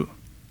Philippians 2.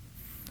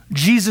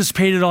 Jesus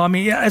paid it all. I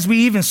mean, as we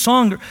even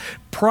sung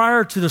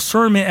prior to the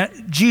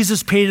sermon,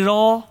 Jesus paid it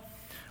all.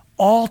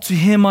 All to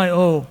him I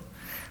owe.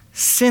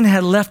 Sin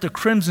had left a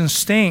crimson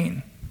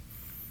stain.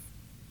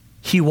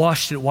 He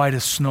washed it white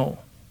as snow.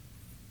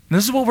 And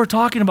this is what we're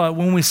talking about.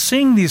 When we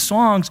sing these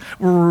songs,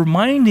 we're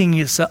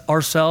reminding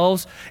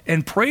ourselves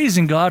and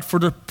praising God for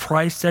the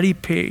price that he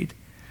paid.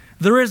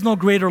 There is no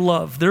greater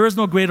love. There is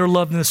no greater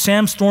love than this.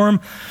 Sam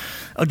Storm,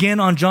 again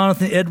on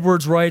Jonathan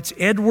Edwards, writes,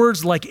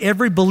 Edwards, like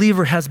every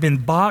believer, has been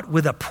bought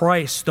with a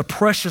price, the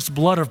precious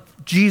blood of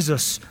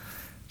Jesus.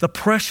 The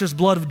precious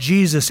blood of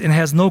Jesus, and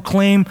has no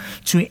claim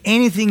to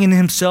anything in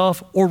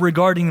himself or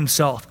regarding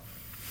himself.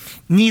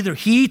 Neither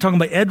he, talking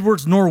about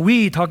Edwards, nor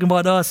we, talking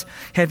about us,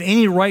 have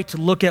any right to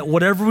look at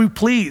whatever we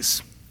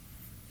please.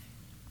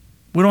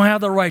 We don't have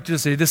the right to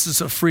say, this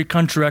is a free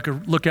country, I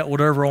could look at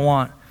whatever I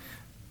want.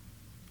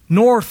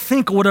 nor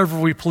think whatever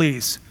we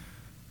please.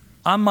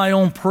 I'm my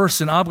own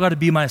person. I've got to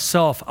be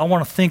myself. I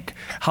want to think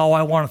how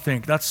I want to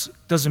think. That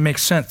doesn't make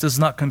sense. Does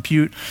not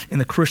compute in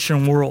the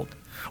Christian world.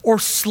 Or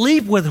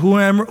sleep with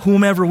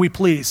whomever we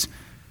please.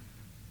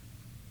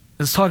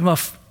 It's talking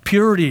about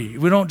purity.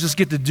 We don't just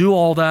get to do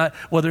all that,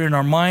 whether in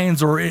our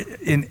minds or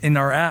in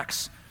our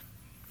acts.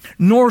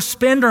 Nor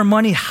spend our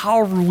money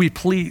however we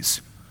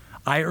please.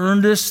 I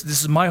earned this.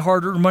 This is my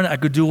hard-earned money. I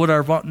could do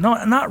whatever I want.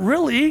 No, not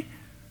really.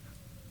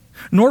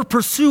 Nor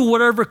pursue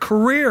whatever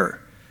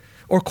career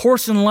or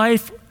course in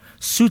life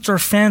suits our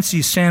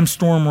fancy, Sam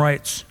Storm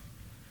writes.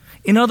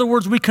 In other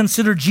words, we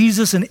consider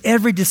Jesus in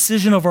every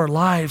decision of our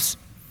lives.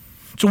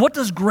 So what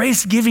does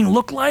grace giving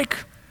look like?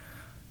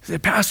 I say,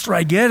 Pastor,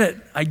 I get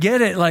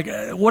it. Like,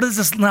 what does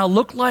this now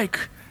look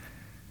like?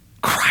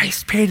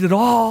 Christ paid it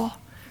all.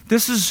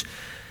 This is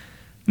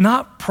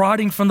not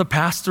prodding from the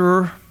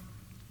pastor.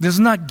 This is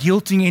not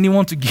guilting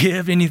anyone to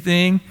give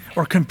anything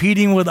or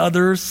competing with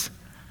others.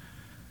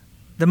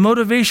 The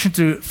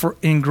motivation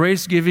in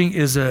grace giving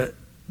is a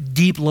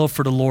deep love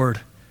for the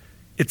Lord.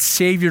 It's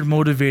Savior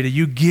motivated.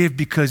 You give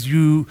because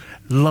you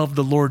love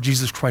the Lord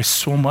Jesus Christ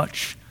so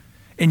much.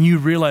 And you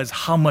realize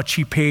how much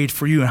he paid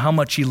for you and how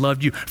much he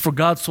loved you. For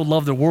God so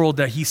loved the world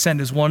that he sent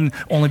his one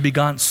only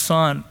begotten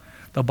Son,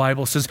 the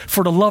Bible says.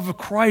 For the love of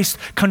Christ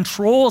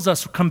controls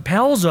us,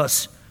 compels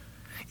us.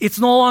 It's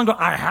no longer,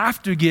 I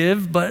have to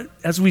give, but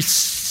as we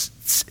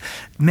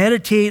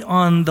meditate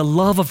on the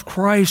love of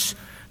Christ,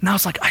 now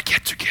it's like, I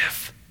get to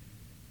give.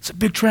 It's a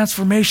big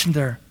transformation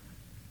there.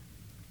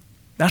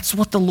 That's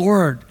what the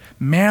Lord,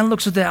 man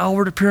looks at the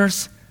outward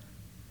appearance,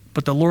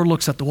 but the Lord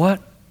looks at the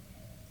what?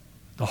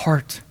 The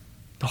heart.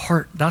 The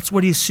heart. That's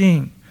what he's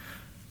seeing.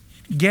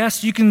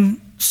 Yes, you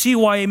can see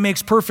why it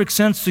makes perfect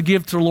sense to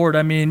give to the Lord.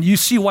 I mean, you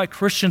see why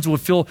Christians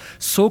would feel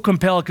so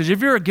compelled. Because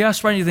if you're a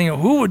guest, right, you think,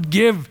 who would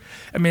give?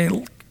 I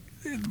mean,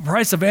 the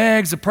price of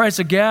eggs, the price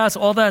of gas,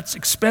 all that's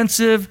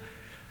expensive.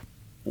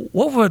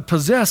 What would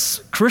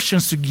possess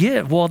Christians to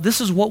give? Well,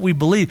 this is what we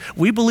believe.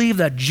 We believe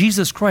that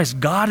Jesus Christ,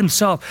 God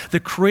himself, the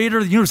creator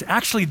of the universe,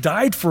 actually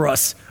died for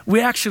us.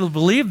 We actually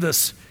believe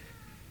this.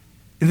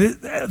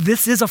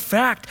 This is a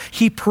fact.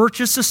 He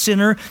purchased a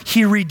sinner.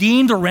 He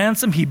redeemed a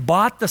ransom. He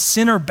bought the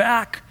sinner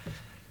back.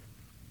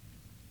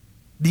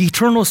 The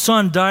eternal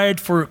Son died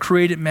for a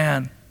created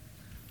man.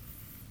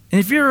 And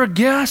if you're a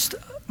guest,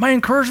 my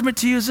encouragement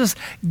to you is this: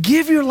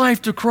 give your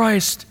life to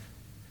Christ.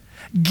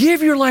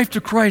 Give your life to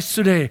Christ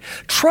today.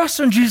 Trust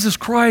in Jesus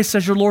Christ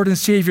as your Lord and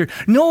Savior.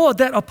 Know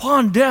that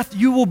upon death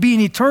you will be in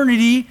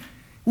eternity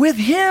with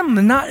him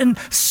and not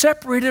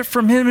separated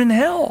from him in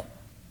hell.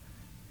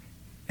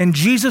 And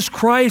Jesus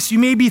Christ, you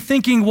may be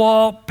thinking,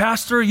 well,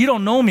 Pastor, you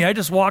don't know me. I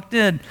just walked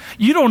in.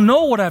 You don't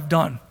know what I've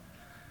done.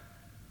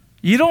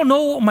 You don't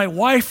know what my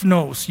wife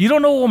knows. You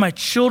don't know what my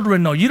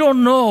children know. You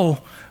don't know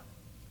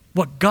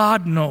what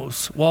God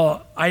knows.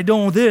 Well, I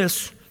know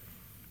this,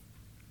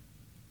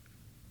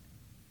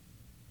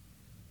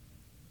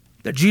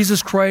 that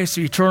Jesus Christ,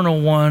 the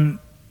eternal one,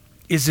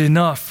 is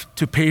enough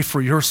to pay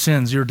for your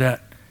sins, your debt.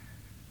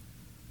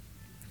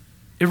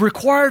 It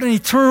required an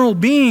eternal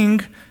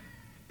being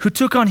who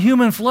took on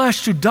human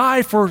flesh to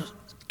die for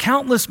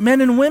countless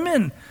men and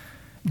women.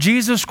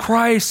 Jesus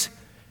Christ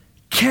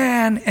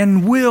can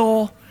and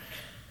will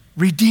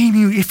redeem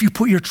you if you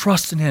put your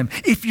trust in him,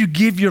 if you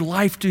give your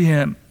life to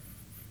him.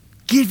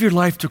 Give your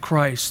life to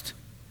Christ.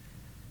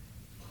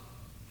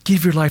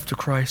 Give your life to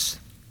Christ.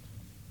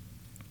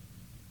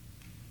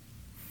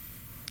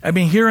 I've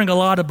been hearing a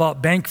lot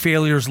about bank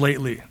failures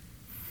lately.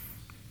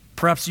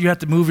 Perhaps you have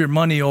to move your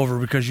money over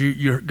because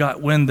you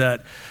got wind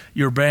that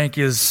your bank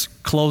is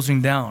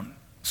closing down.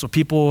 So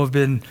people have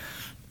been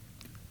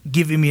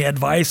giving me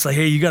advice like,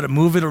 hey, you got to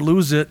move it or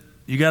lose it.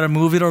 You got to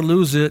move it or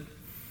lose it.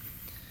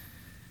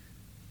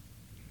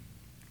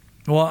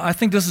 Well, I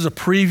think this is a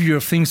preview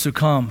of things to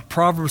come.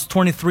 Proverbs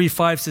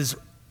 23:5 says,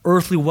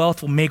 earthly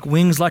wealth will make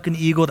wings like an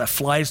eagle that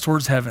flies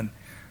towards heaven.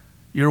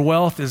 Your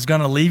wealth is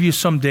going to leave you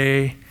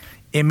someday.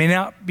 It may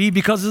not be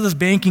because of this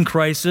banking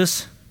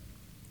crisis,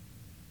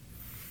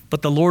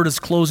 but the Lord is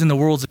closing the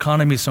world's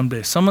economy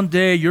someday.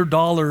 Someday your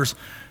dollars,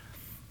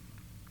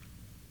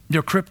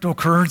 your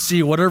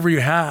cryptocurrency, whatever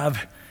you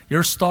have,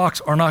 your stocks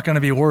are not going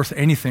to be worth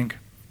anything.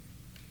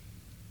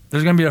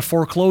 There's going to be a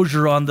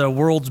foreclosure on the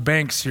world's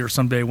banks here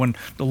someday when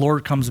the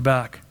Lord comes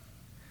back.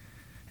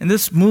 And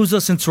this moves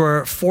us into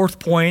our fourth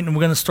point, and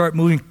we're going to start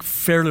moving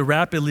fairly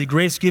rapidly.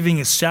 Grace giving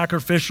is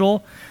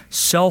sacrificial,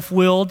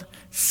 self-willed,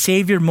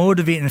 Savior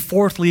motivated, and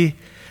fourthly,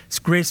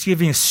 grace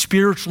giving is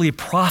spiritually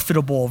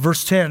profitable.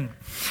 Verse 10,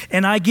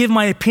 and I give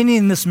my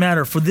opinion in this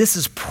matter, for this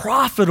is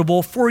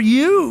profitable for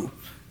you,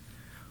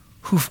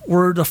 who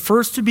were the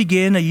first to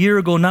begin a year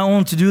ago, not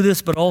only to do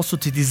this, but also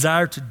to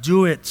desire to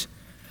do it.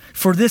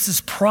 For this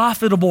is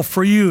profitable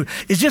for you.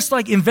 It's just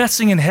like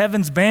investing in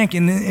heaven's bank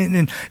and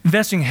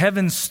investing in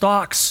heaven's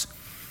stocks.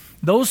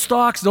 Those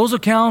stocks, those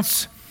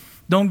accounts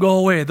don't go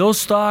away. Those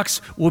stocks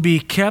will be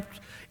kept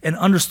and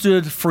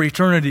understood for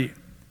eternity.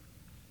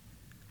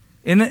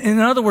 In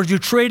other words, you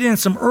trade in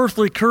some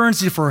earthly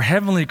currency for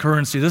heavenly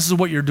currency. This is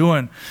what you're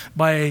doing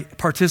by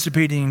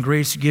participating in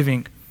grace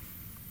giving.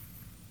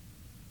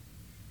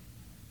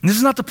 And this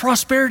is not the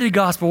prosperity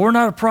gospel. We're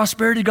not a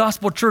prosperity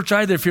gospel church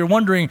either. If you're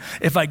wondering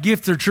if I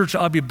give to the church,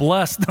 I'll be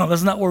blessed. No,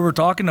 that's not what we're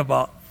talking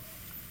about.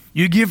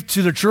 You give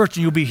to the church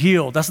and you'll be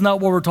healed. That's not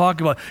what we're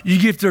talking about. You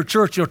give to the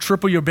church, you'll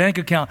triple your bank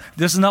account.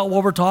 This is not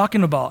what we're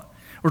talking about.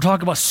 We're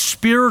talking about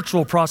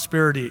spiritual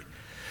prosperity.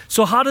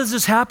 So how does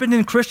this happen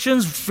in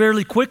Christians?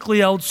 Fairly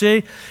quickly, I would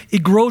say,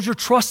 it grows your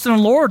trust in the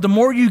Lord. The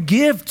more you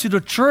give to the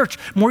church,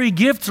 the more you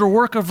give to the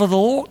work of the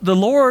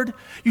Lord,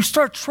 you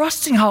start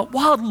trusting how,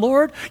 wow,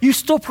 Lord, you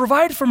still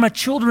provide for my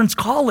children's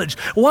college.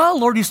 Wow,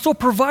 Lord, you still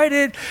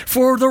provided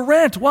for the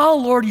rent. Wow,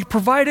 Lord, you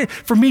provided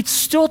for me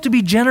still to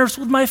be generous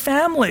with my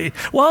family.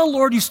 Wow,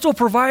 Lord, you still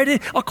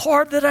provided a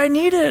car that I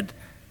needed.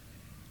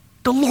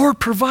 The Lord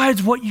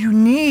provides what you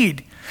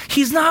need.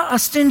 He's not a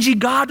stingy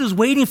God who's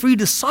waiting for you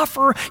to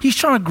suffer. He's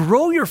trying to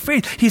grow your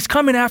faith. He's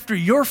coming after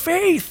your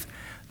faith.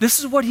 This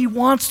is what he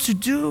wants to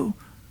do.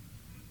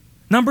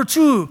 Number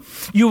 2,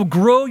 you'll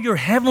grow your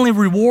heavenly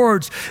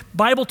rewards.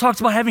 Bible talks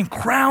about having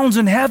crowns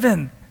in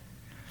heaven.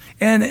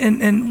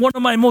 And one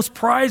of my most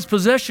prized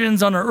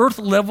possessions on an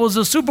earthly level is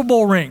a Super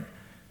Bowl ring.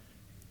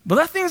 But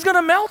that thing's going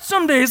to melt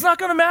someday. It's not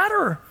going to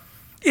matter.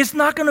 It's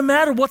not going to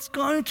matter. What's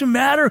going to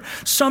matter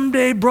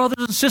someday,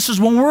 brothers and sisters,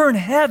 when we're in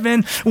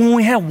heaven, when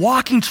we have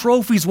walking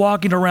trophies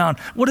walking around.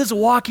 What is a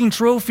walking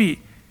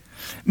trophy?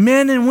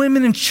 Men and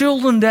women and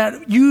children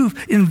that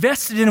you've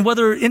invested in,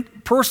 whether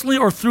personally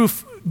or through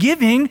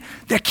giving,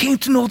 that came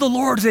to know the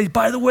Lord. Say,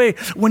 by the way,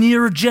 when you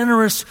were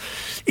generous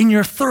in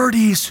your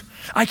 30s,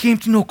 I came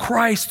to know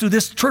Christ through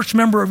this church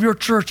member of your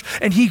church,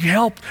 and he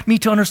helped me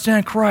to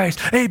understand Christ.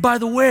 Hey, by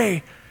the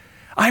way,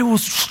 I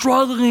was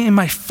struggling in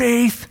my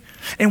faith,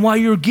 and while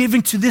you're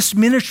giving to this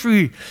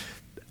ministry,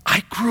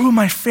 I grew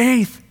my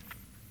faith.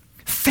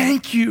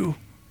 Thank you.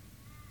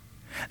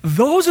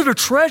 Those are the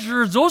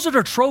treasures, those are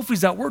the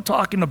trophies that we're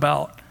talking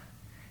about.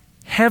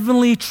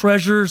 Heavenly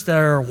treasures that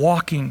are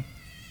walking.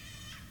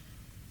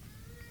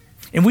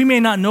 And we may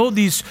not know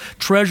these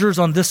treasures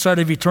on this side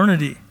of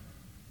eternity.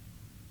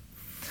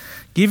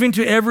 Giving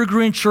to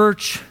Evergreen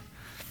Church,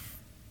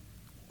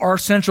 our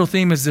central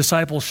theme is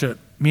discipleship,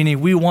 meaning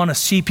we want to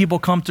see people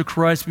come to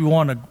Christ. We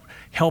want to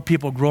help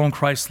people grow in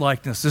Christ's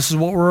likeness. This is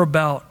what we're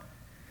about.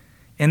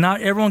 And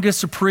not everyone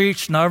gets to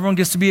preach, not everyone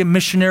gets to be a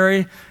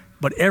missionary,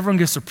 but everyone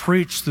gets to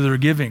preach through their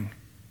giving.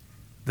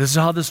 This is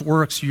how this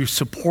works. You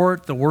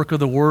support the work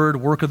of the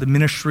word, work of the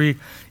ministry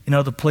in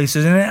other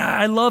places. And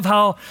I love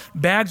how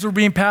bags are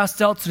being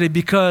passed out today,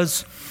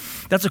 because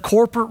that's a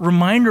corporate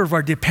reminder of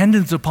our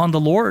dependence upon the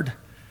Lord.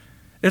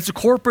 It's a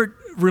corporate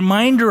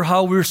reminder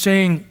how we're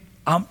saying,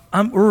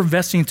 we're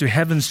investing into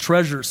heaven's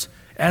treasures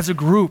as a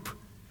group.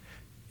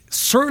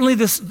 Certainly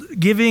this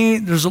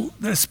giving,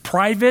 this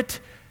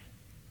private.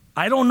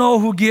 I don't know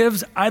who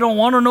gives. I don't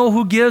want to know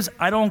who gives.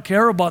 I don't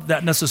care about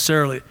that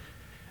necessarily.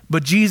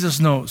 But Jesus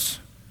knows.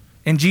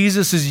 And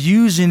Jesus is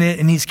using it,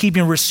 and he's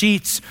keeping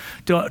receipts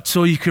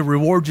so he could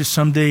reward you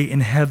someday in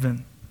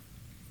heaven.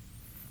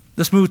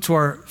 Let's move to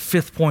our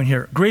 5th point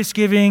here. Grace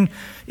giving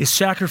is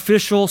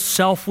sacrificial,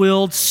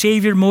 self-willed,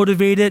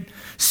 Savior-motivated,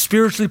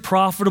 spiritually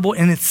profitable,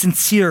 and it's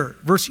sincere.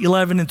 Verse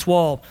 11 and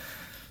 12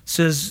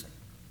 says,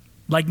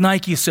 like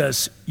Nike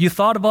says, you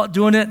thought about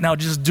doing it, now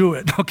just do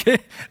it, okay?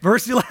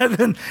 Verse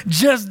 11,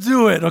 just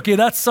do it, okay?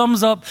 That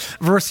sums up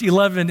verse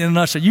 11 in a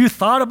nutshell. You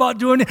thought about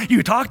doing it,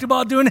 you talked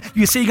about doing it,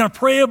 you say you're going to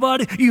pray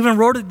about it, you even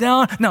wrote it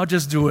down, now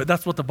just do it.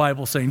 That's what the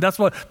Bible's saying. That's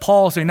what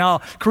Paul's saying. Now,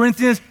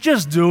 Corinthians,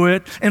 just do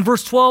it. And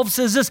verse 12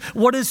 says this,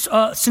 what is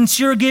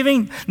sincere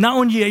giving? Not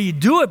only you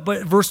do it,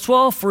 but verse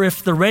 12, for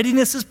if the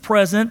readiness is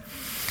present,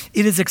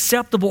 it is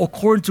acceptable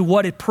according to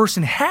what a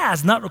person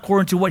has, not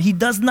according to what he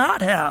does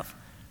not have.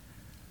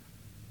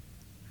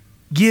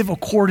 Give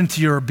according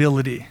to your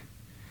ability.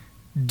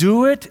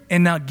 Do it,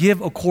 and now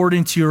give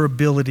according to your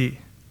ability.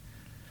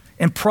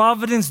 And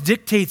providence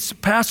dictates,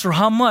 Pastor,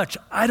 how much?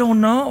 I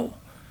don't know.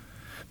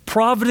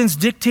 Providence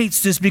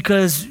dictates this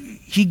because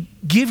he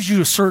gives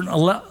you a certain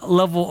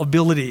level of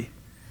ability.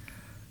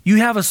 You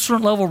have a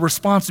certain level of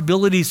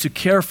responsibilities to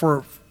care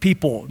for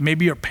people,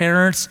 maybe your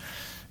parents,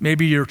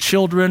 maybe your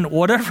children,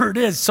 whatever it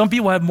is. Some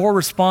people have more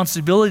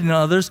responsibility than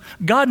others.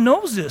 God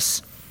knows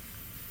this.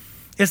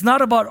 It's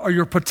not about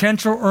your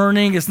potential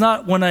earning. It's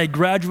not when I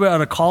graduate out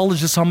of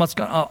college, this is how much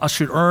I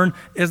should earn.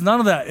 It's none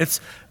of that. It's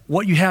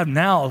what you have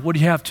now, what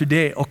you have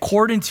today,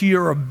 according to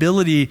your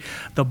ability,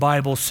 the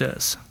Bible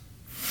says.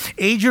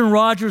 Adrian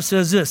Rogers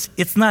says this,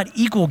 it's not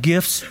equal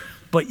gifts,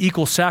 but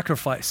equal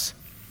sacrifice.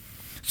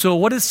 So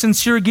what is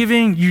sincere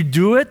giving? You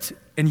do it,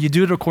 and you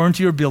do it according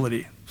to your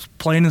ability. It's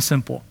plain and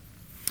simple.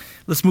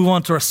 Let's move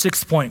on to our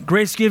 6th point.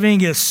 Grace giving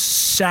is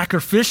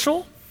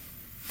sacrificial,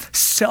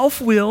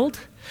 self-willed,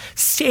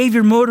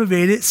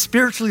 Savior-motivated,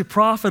 spiritually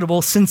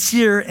profitable,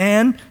 sincere,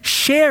 and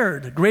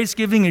shared. Grace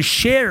giving is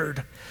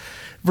shared.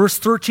 Verse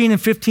 13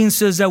 and 15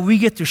 says that we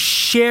get to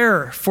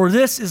share, for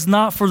this is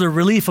not for the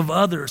relief of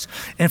others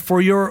and for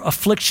your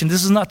affliction.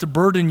 This is not to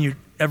burden you,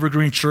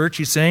 Evergreen Church,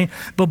 he's saying,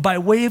 but by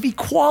way of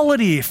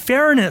equality,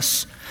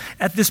 fairness.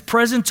 At this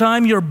present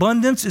time, your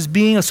abundance is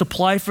being a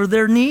supply for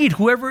their need.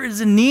 Whoever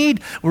is in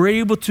need, we're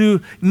able to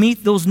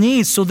meet those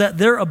needs so that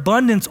their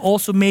abundance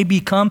also may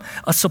become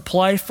a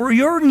supply for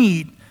your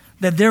need,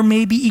 that there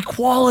may be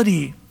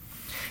equality.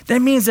 That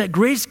means that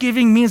grace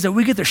giving means that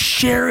we get to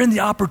share in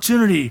the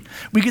opportunity.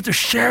 We get to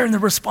share in the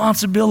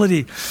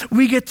responsibility.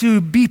 We get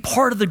to be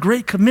part of the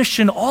Great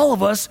Commission, all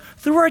of us,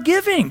 through our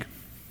giving.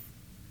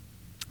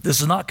 This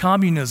is not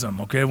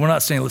communism, okay? We're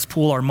not saying let's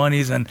pool our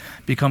monies and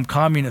become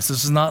communists.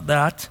 This is not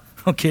that,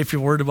 okay, if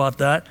you're worried about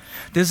that.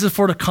 This is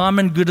for the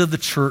common good of the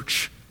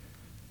church.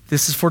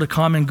 This is for the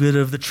common good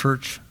of the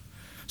church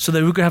so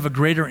that we could have a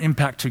greater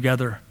impact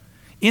together.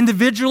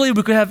 Individually,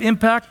 we could have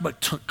impact,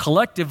 but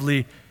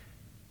collectively,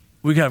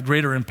 we could have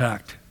greater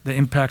impact that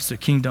impacts the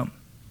kingdom.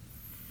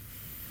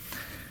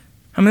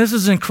 I mean, this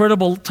is an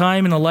incredible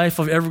time in the life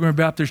of Evergreen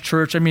Baptist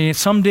Church. I mean,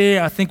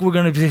 someday I think we're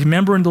going to be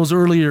remembering those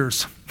early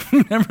years.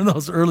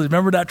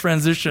 Remember that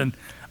transition.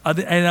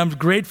 And I'm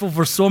grateful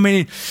for so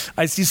many,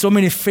 I see so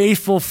many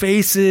faithful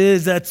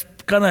faces that's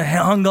kind of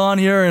hung on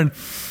here, and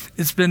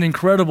it's been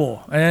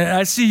incredible. And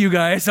I see you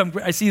guys,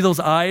 I see those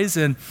eyes,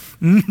 and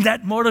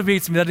that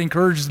motivates me, that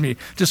encourages me.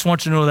 Just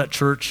want you to know that,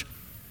 church.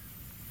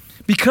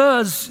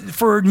 Because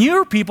for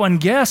newer people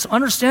and guests,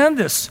 understand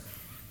this.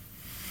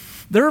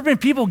 There have been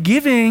people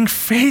giving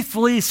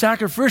faithfully,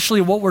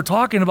 sacrificially what we're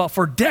talking about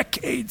for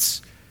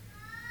decades.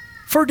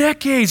 For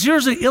decades.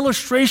 Here's an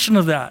illustration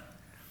of that.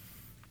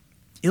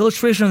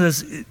 Illustration of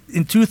this.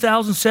 In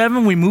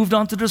 2007, we moved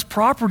onto this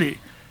property.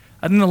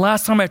 I think the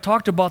last time I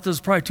talked about this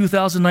was probably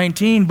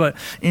 2019, but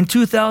in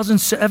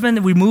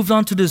 2007, we moved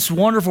onto this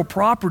wonderful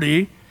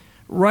property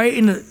right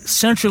in the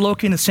centrally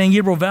located in the San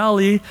Gabriel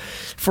Valley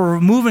for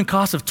a moving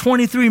cost of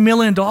 $23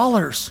 million.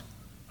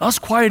 That's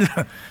quite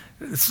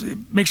it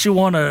makes you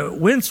want to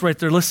wince right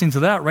there listening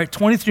to that, right?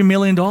 $23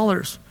 million.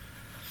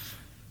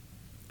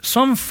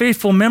 Some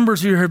faithful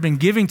members here have been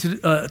giving to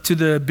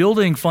the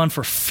building fund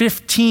for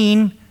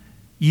 15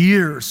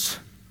 years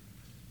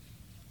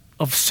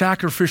of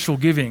sacrificial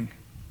giving.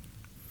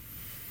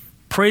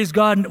 Praise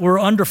God, we're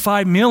under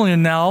 5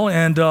 million now,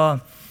 and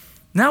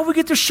now we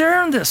get to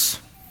share in this.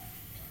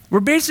 We're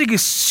basically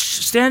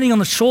standing on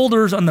the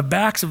shoulders, on the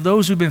backs of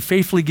those who've been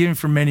faithfully giving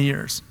for many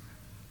years.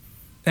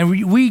 And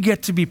we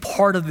get to be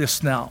part of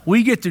this now.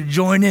 We get to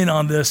join in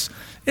on this.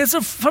 It's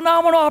a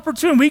phenomenal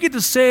opportunity. We get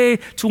to say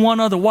to one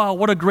another, wow,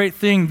 what a great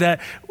thing,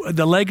 that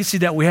the legacy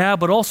that we have,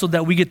 but also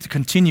that we get to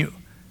continue.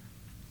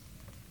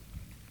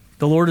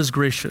 The Lord is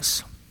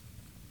gracious.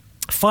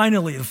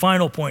 Finally, the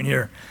final point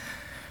here.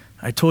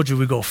 I told you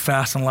we go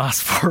fast on the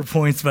last 4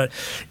 points, but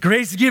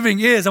grace giving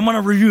is, I'm going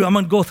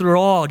to go through it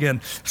all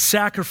again.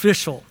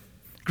 Sacrificial.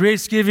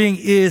 Grace giving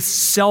is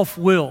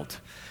self-willed.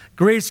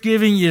 Grace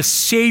giving is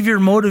Savior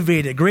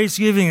motivated. Grace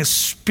giving is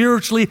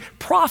spiritually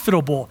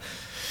profitable.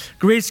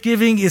 Grace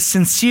giving is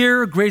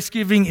sincere. Grace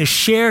giving is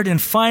shared.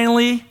 And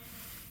finally,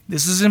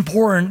 this is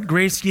important,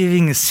 grace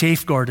giving is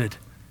safeguarded.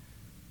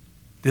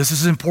 This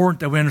is important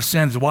that we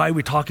understand. Why are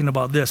we talking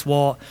about this?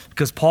 Well,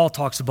 because Paul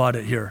talks about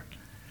it here.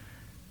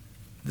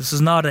 This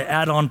is not an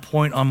add-on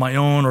point on my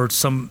own or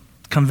some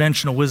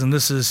conventional wisdom.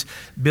 This is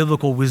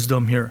biblical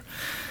wisdom here.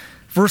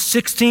 Verse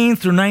 16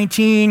 through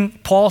 19,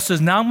 Paul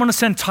says, now I'm going to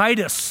send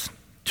Titus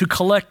to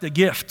collect the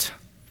gift.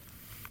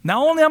 Not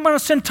only I'm going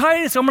to send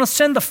Titus, I'm going to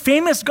send the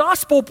famous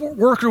gospel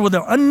worker with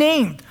him,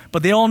 unnamed,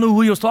 but they all knew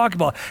who he was talking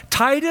about.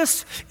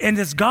 Titus and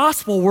this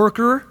gospel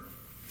worker.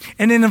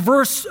 And then in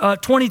verse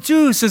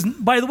 22, it says,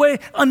 by the way,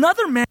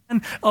 another man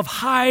of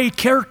high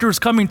character is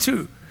coming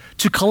too,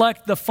 to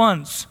collect the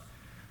funds.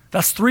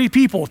 That's 3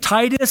 people.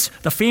 Titus,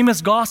 the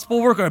famous gospel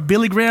worker, a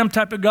Billy Graham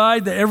type of guy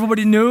that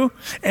everybody knew,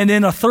 and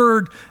then a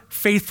third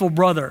faithful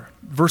brother.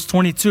 Verse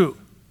 22.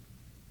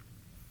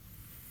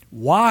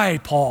 Why,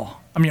 Paul?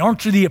 I mean,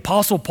 aren't you the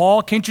Apostle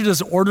Paul? Can't you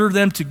just order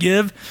them to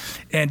give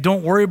and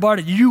don't worry about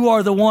it? You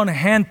are the one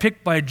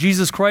handpicked by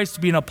Jesus Christ to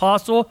be an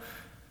apostle.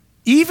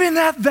 Even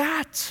at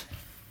that,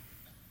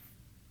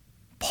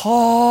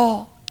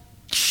 Paul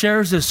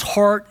shares his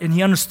heart and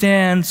he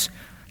understands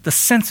the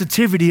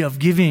sensitivity of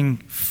giving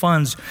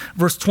funds.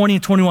 Verse 20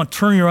 and 21,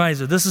 turn your eyes.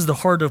 This is the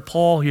heart of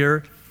Paul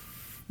here,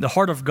 the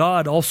heart of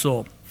God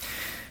also.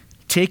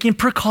 Taking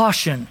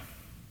precaution,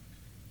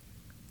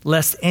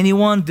 lest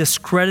anyone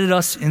discredit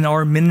us in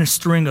our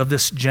ministering of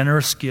this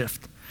generous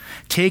gift.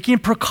 Taking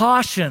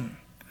precaution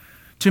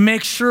to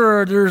make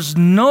sure there's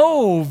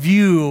no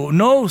view,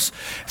 no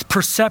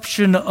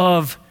perception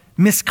of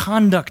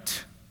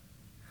misconduct.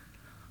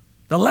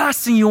 The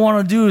last thing you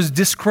want to do is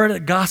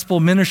discredit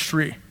gospel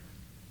ministry.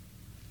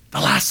 The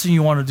last thing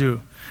you want to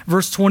do.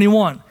 Verse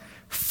 21,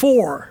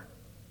 for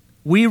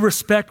we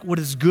respect what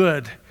is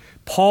good.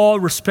 Paul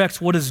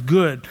respects what is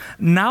good.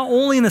 Not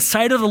only in the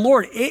sight of the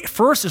Lord.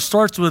 First, it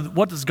starts with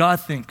what does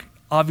God think,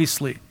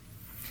 obviously.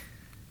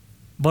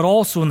 But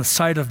also in the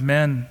sight of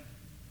men.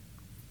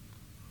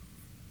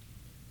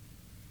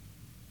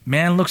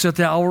 Man looks at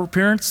the outward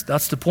appearance.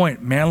 That's the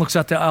point. Man looks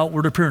at the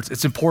outward appearance.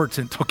 It's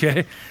important,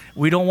 okay?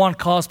 We don't want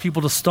to cause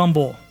people to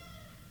stumble.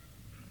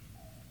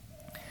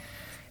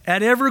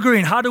 At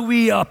Evergreen, how do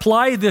we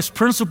apply this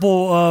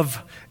principle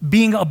of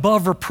being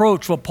above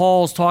reproach, what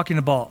Paul's talking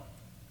about?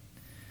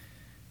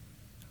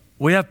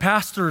 We have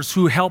pastors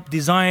who help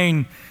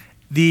design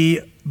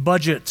the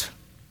budget.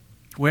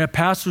 We have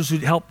pastors who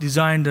help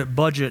design the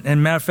budget.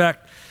 And matter of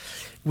fact,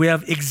 we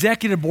have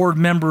executive board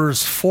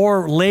members,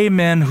 4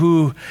 laymen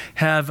who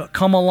have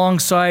come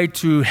alongside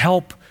to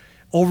help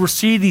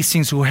oversee these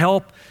things, who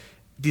help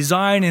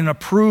design and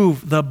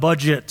approve the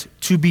budget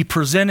to be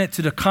presented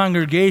to the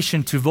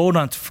congregation to vote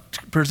on, to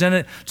present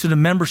it to the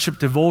membership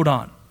to vote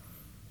on.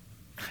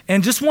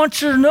 And just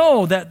want you to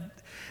know that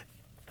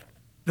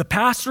the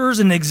pastors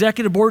and the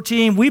executive board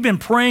team, we've been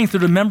praying through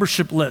the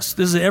membership list.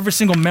 This is every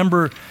single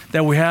member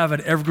that we have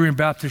at Evergreen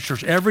Baptist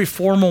Church, every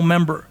formal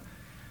member.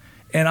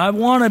 And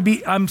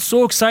I'm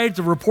so excited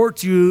to report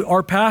to you,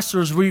 our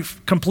pastors,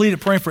 we've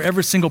completed praying for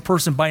every single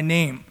person by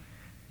name.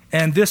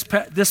 And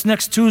this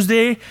next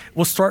Tuesday,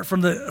 we'll start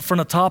from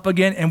the top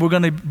again, and we're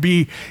going to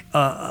be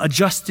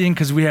adjusting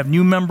because we have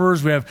new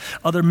members. We have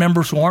other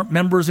members who aren't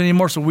members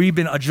anymore, so we've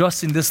been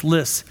adjusting this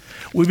list.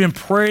 We've been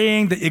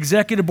praying. The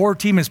executive board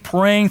team is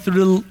praying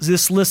through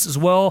this list as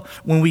well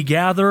when we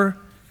gather.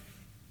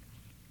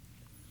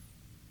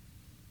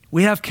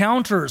 We have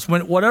counters.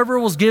 When whatever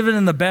was given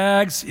in the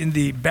bags, in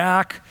the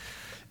back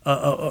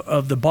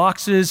of the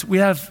boxes, we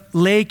have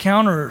lay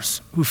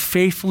counters who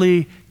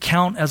faithfully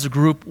count as a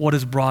group what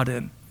is brought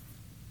in.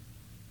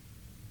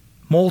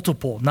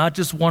 Multiple, not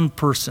just one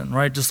person,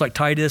 right? Just like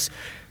Titus,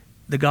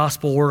 the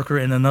gospel worker,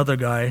 and another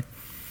guy.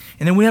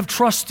 And then we have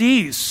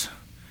trustees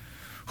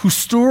who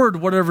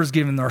steward whatever is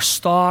given, our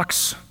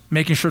stocks,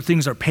 making sure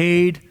things are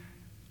paid,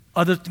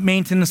 other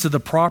maintenance of the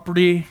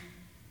property.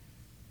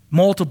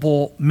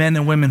 Multiple men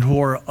and women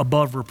who are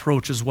above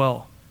reproach as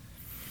well.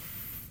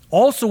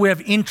 Also, we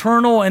have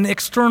internal and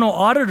external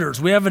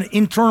auditors. We have an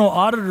internal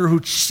auditor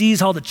who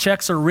sees how the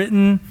checks are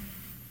written.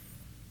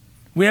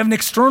 We have an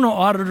external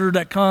auditor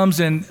that comes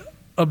and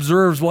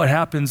observes what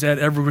happens at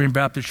Evergreen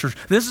Baptist Church.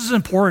 This is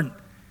important.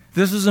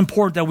 This is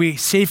important that we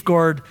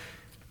safeguard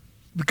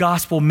the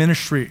gospel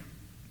ministry.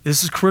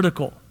 This is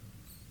critical.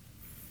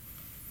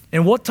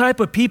 And what type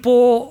of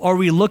people are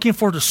we looking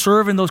for to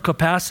serve in those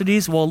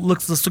capacities? Well,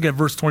 let's look at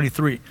verse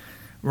 23.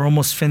 We're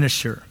almost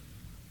finished here.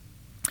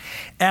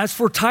 As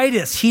for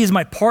Titus, he is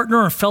my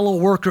partner and fellow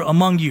worker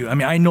among you. I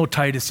mean, I know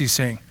Titus, he's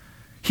saying.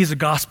 He's a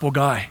gospel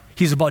guy.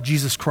 He's about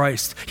Jesus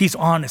Christ. He's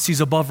honest.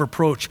 He's above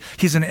reproach.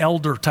 He's an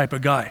elder type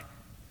of guy.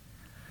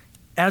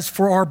 As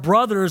for our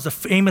brothers, the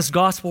famous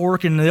gospel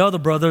worker and the other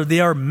brother, they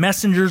are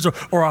messengers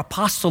or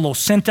apostolos,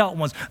 sent out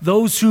ones,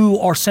 those who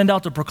are sent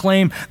out to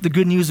proclaim the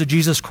good news of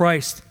Jesus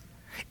Christ.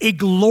 A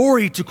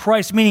glory to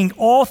Christ, meaning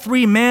all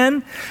 3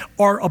 men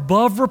are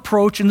above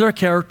reproach in their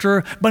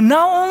character. But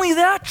not only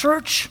that,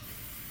 church,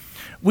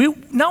 we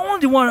not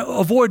only want to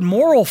avoid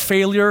moral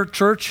failure,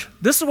 church,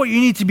 this is what you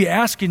need to be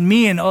asking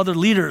me and other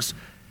leaders.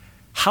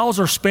 How's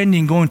our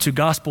spending going to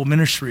gospel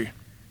ministry?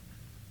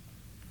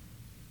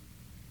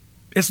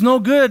 It's no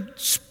good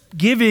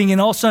giving and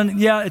all of a sudden,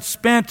 yeah, it's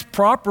spent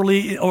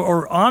properly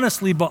or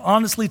honestly, but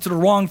honestly to the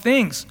wrong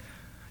things.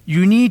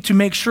 You need to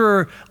make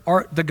sure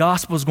the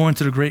gospel is going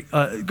to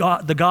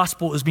the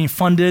gospel is being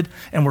funded,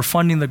 and we're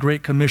funding the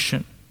Great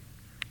Commission.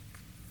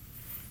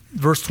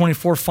 Verse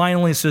 24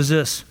 finally says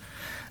this: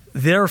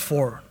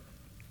 therefore,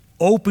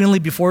 openly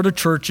before the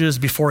churches,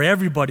 before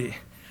everybody,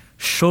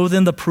 show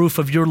them the proof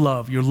of your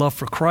love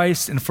for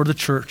Christ and for the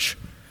church,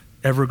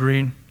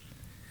 Evergreen,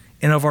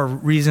 and of our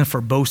reason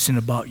for boasting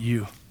about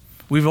you.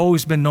 We've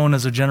always been known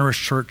as a generous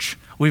church.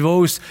 We've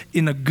always,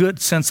 in a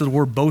good sense of the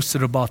word,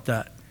 boasted about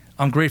that.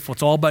 I'm grateful.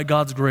 It's all by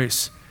God's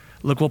grace.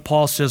 Look what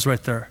Paul says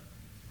right there,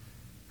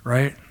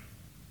 right?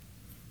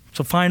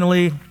 So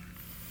finally,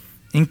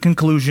 in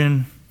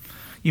conclusion,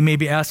 you may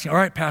be asking, all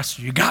right,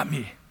 Pastor, you got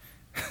me.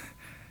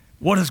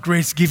 What does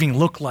grace giving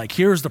look like?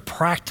 Here's the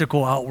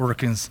practical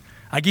outworkings.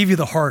 I gave you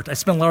the heart. I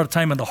spent a lot of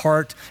time on the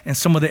heart and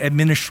some of the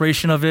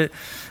administration of it.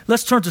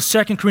 Let's turn to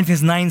 2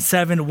 Corinthians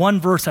 9:7. One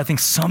verse I think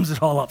sums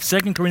it all up.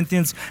 2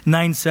 Corinthians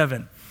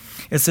 9:7.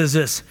 It says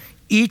this: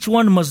 each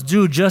one must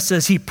do just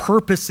as he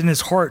purposed in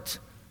his heart,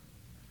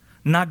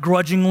 not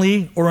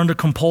grudgingly or under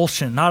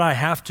compulsion. Not I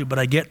have to, but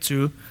I get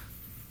to.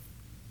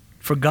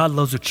 For God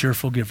loves a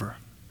cheerful giver.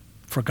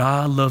 For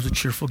God loves a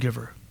cheerful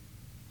giver.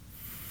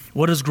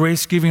 What does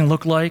grace giving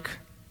look like?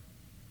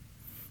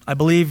 I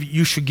believe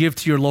you should give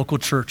to your local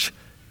church.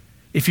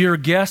 If you're a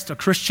guest, a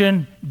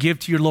Christian, give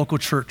to your local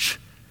church.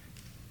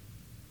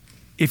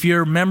 If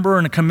you're a member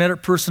and a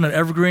committed person at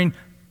Evergreen,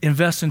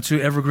 invest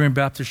into Evergreen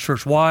Baptist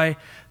Church. Why?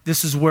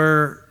 This is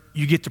where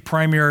you get the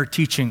primary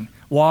teaching.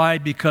 Why?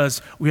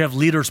 Because we have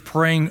leaders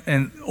praying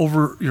and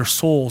over your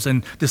souls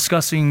and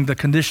discussing the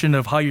condition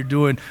of how you're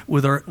doing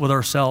with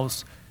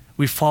ourselves.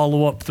 We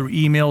follow up through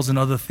emails and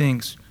other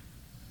things.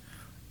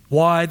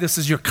 Why? This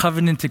is your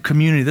covenanted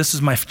community. This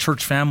is my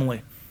church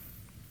family.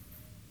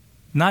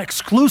 Not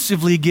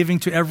exclusively giving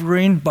to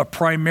Evergreen, but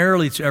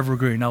primarily to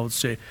Evergreen, I would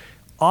say.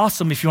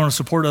 Awesome if you want to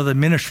support other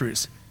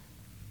ministries.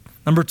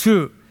 Number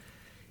 2,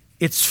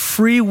 it's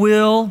free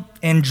will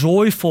and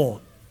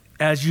joyful.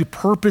 As you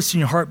purpose in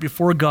your heart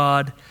before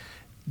God,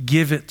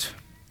 give it.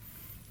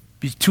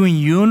 Between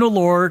you and the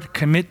Lord,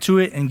 commit to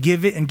it and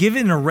give it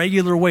in a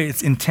regular way.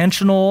 It's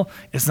intentional.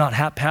 It's not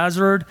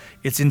haphazard.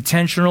 It's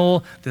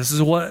intentional. This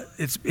is what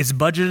it's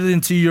budgeted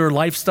into your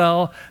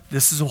lifestyle.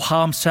 This is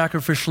how I'm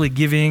sacrificially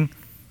giving.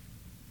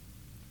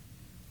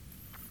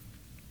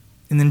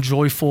 And then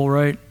joyful,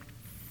 right?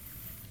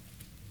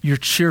 You're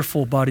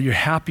cheerful about it. You're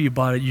happy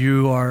about it.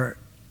 You are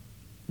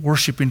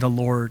worshiping the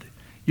Lord.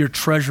 You're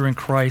treasuring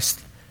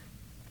Christ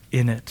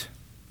in it.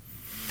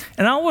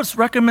 And I always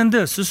recommend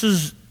this. This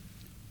is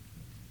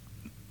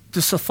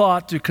just a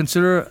thought to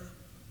consider.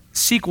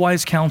 Seek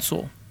wise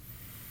counsel.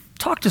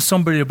 Talk to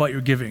somebody about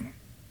your giving.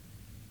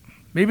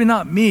 Maybe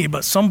not me,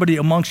 but somebody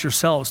amongst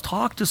yourselves.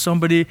 Talk to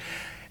somebody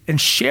and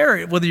share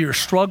it, whether your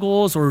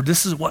struggles or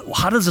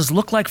how does this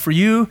look like for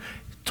you?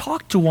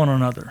 Talk to one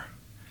another,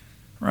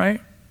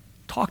 right?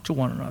 Talk to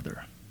one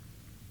another.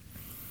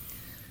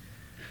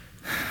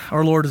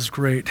 Our Lord is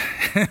great.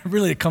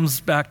 Really, it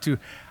comes back to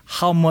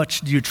how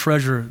much do you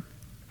treasure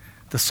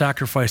the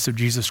sacrifice of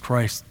Jesus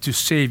Christ to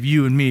save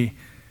you and me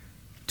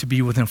to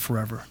be with him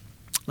forever.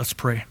 Let's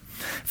pray.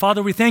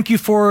 Father, we thank you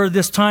for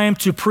this time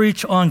to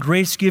preach on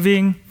grace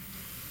giving.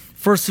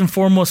 First and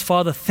foremost,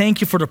 Father,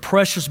 thank you for the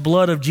precious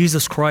blood of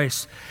Jesus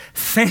Christ.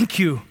 Thank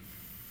you.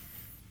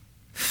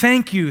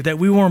 Thank you that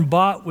we weren't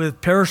bought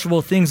with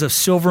perishable things of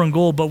silver and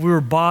gold, but we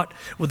were bought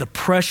with the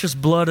precious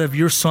blood of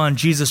your Son,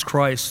 Jesus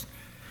Christ.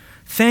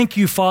 Thank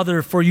you,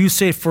 Father, for you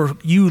say, for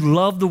you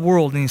love the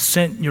world and you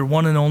sent your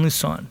one and only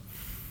Son.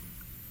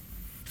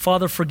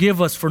 Father,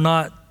 forgive us for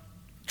not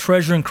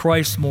treasuring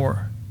Christ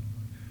more,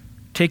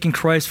 taking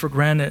Christ for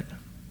granted.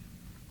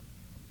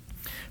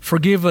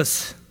 Forgive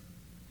us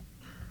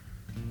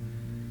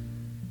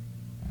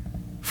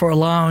for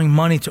allowing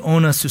money to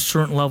own us to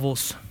certain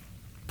levels,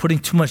 putting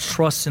too much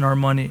trust in our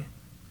money.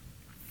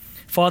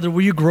 Father,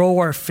 will you grow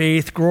our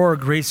faith, grow our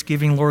grace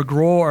giving, Lord,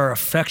 grow our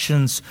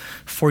affections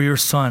for your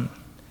Son,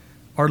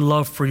 our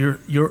love for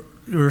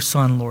your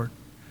Son, Lord.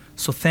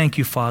 So thank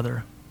you,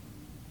 Father.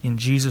 In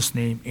Jesus'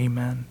 name,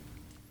 amen.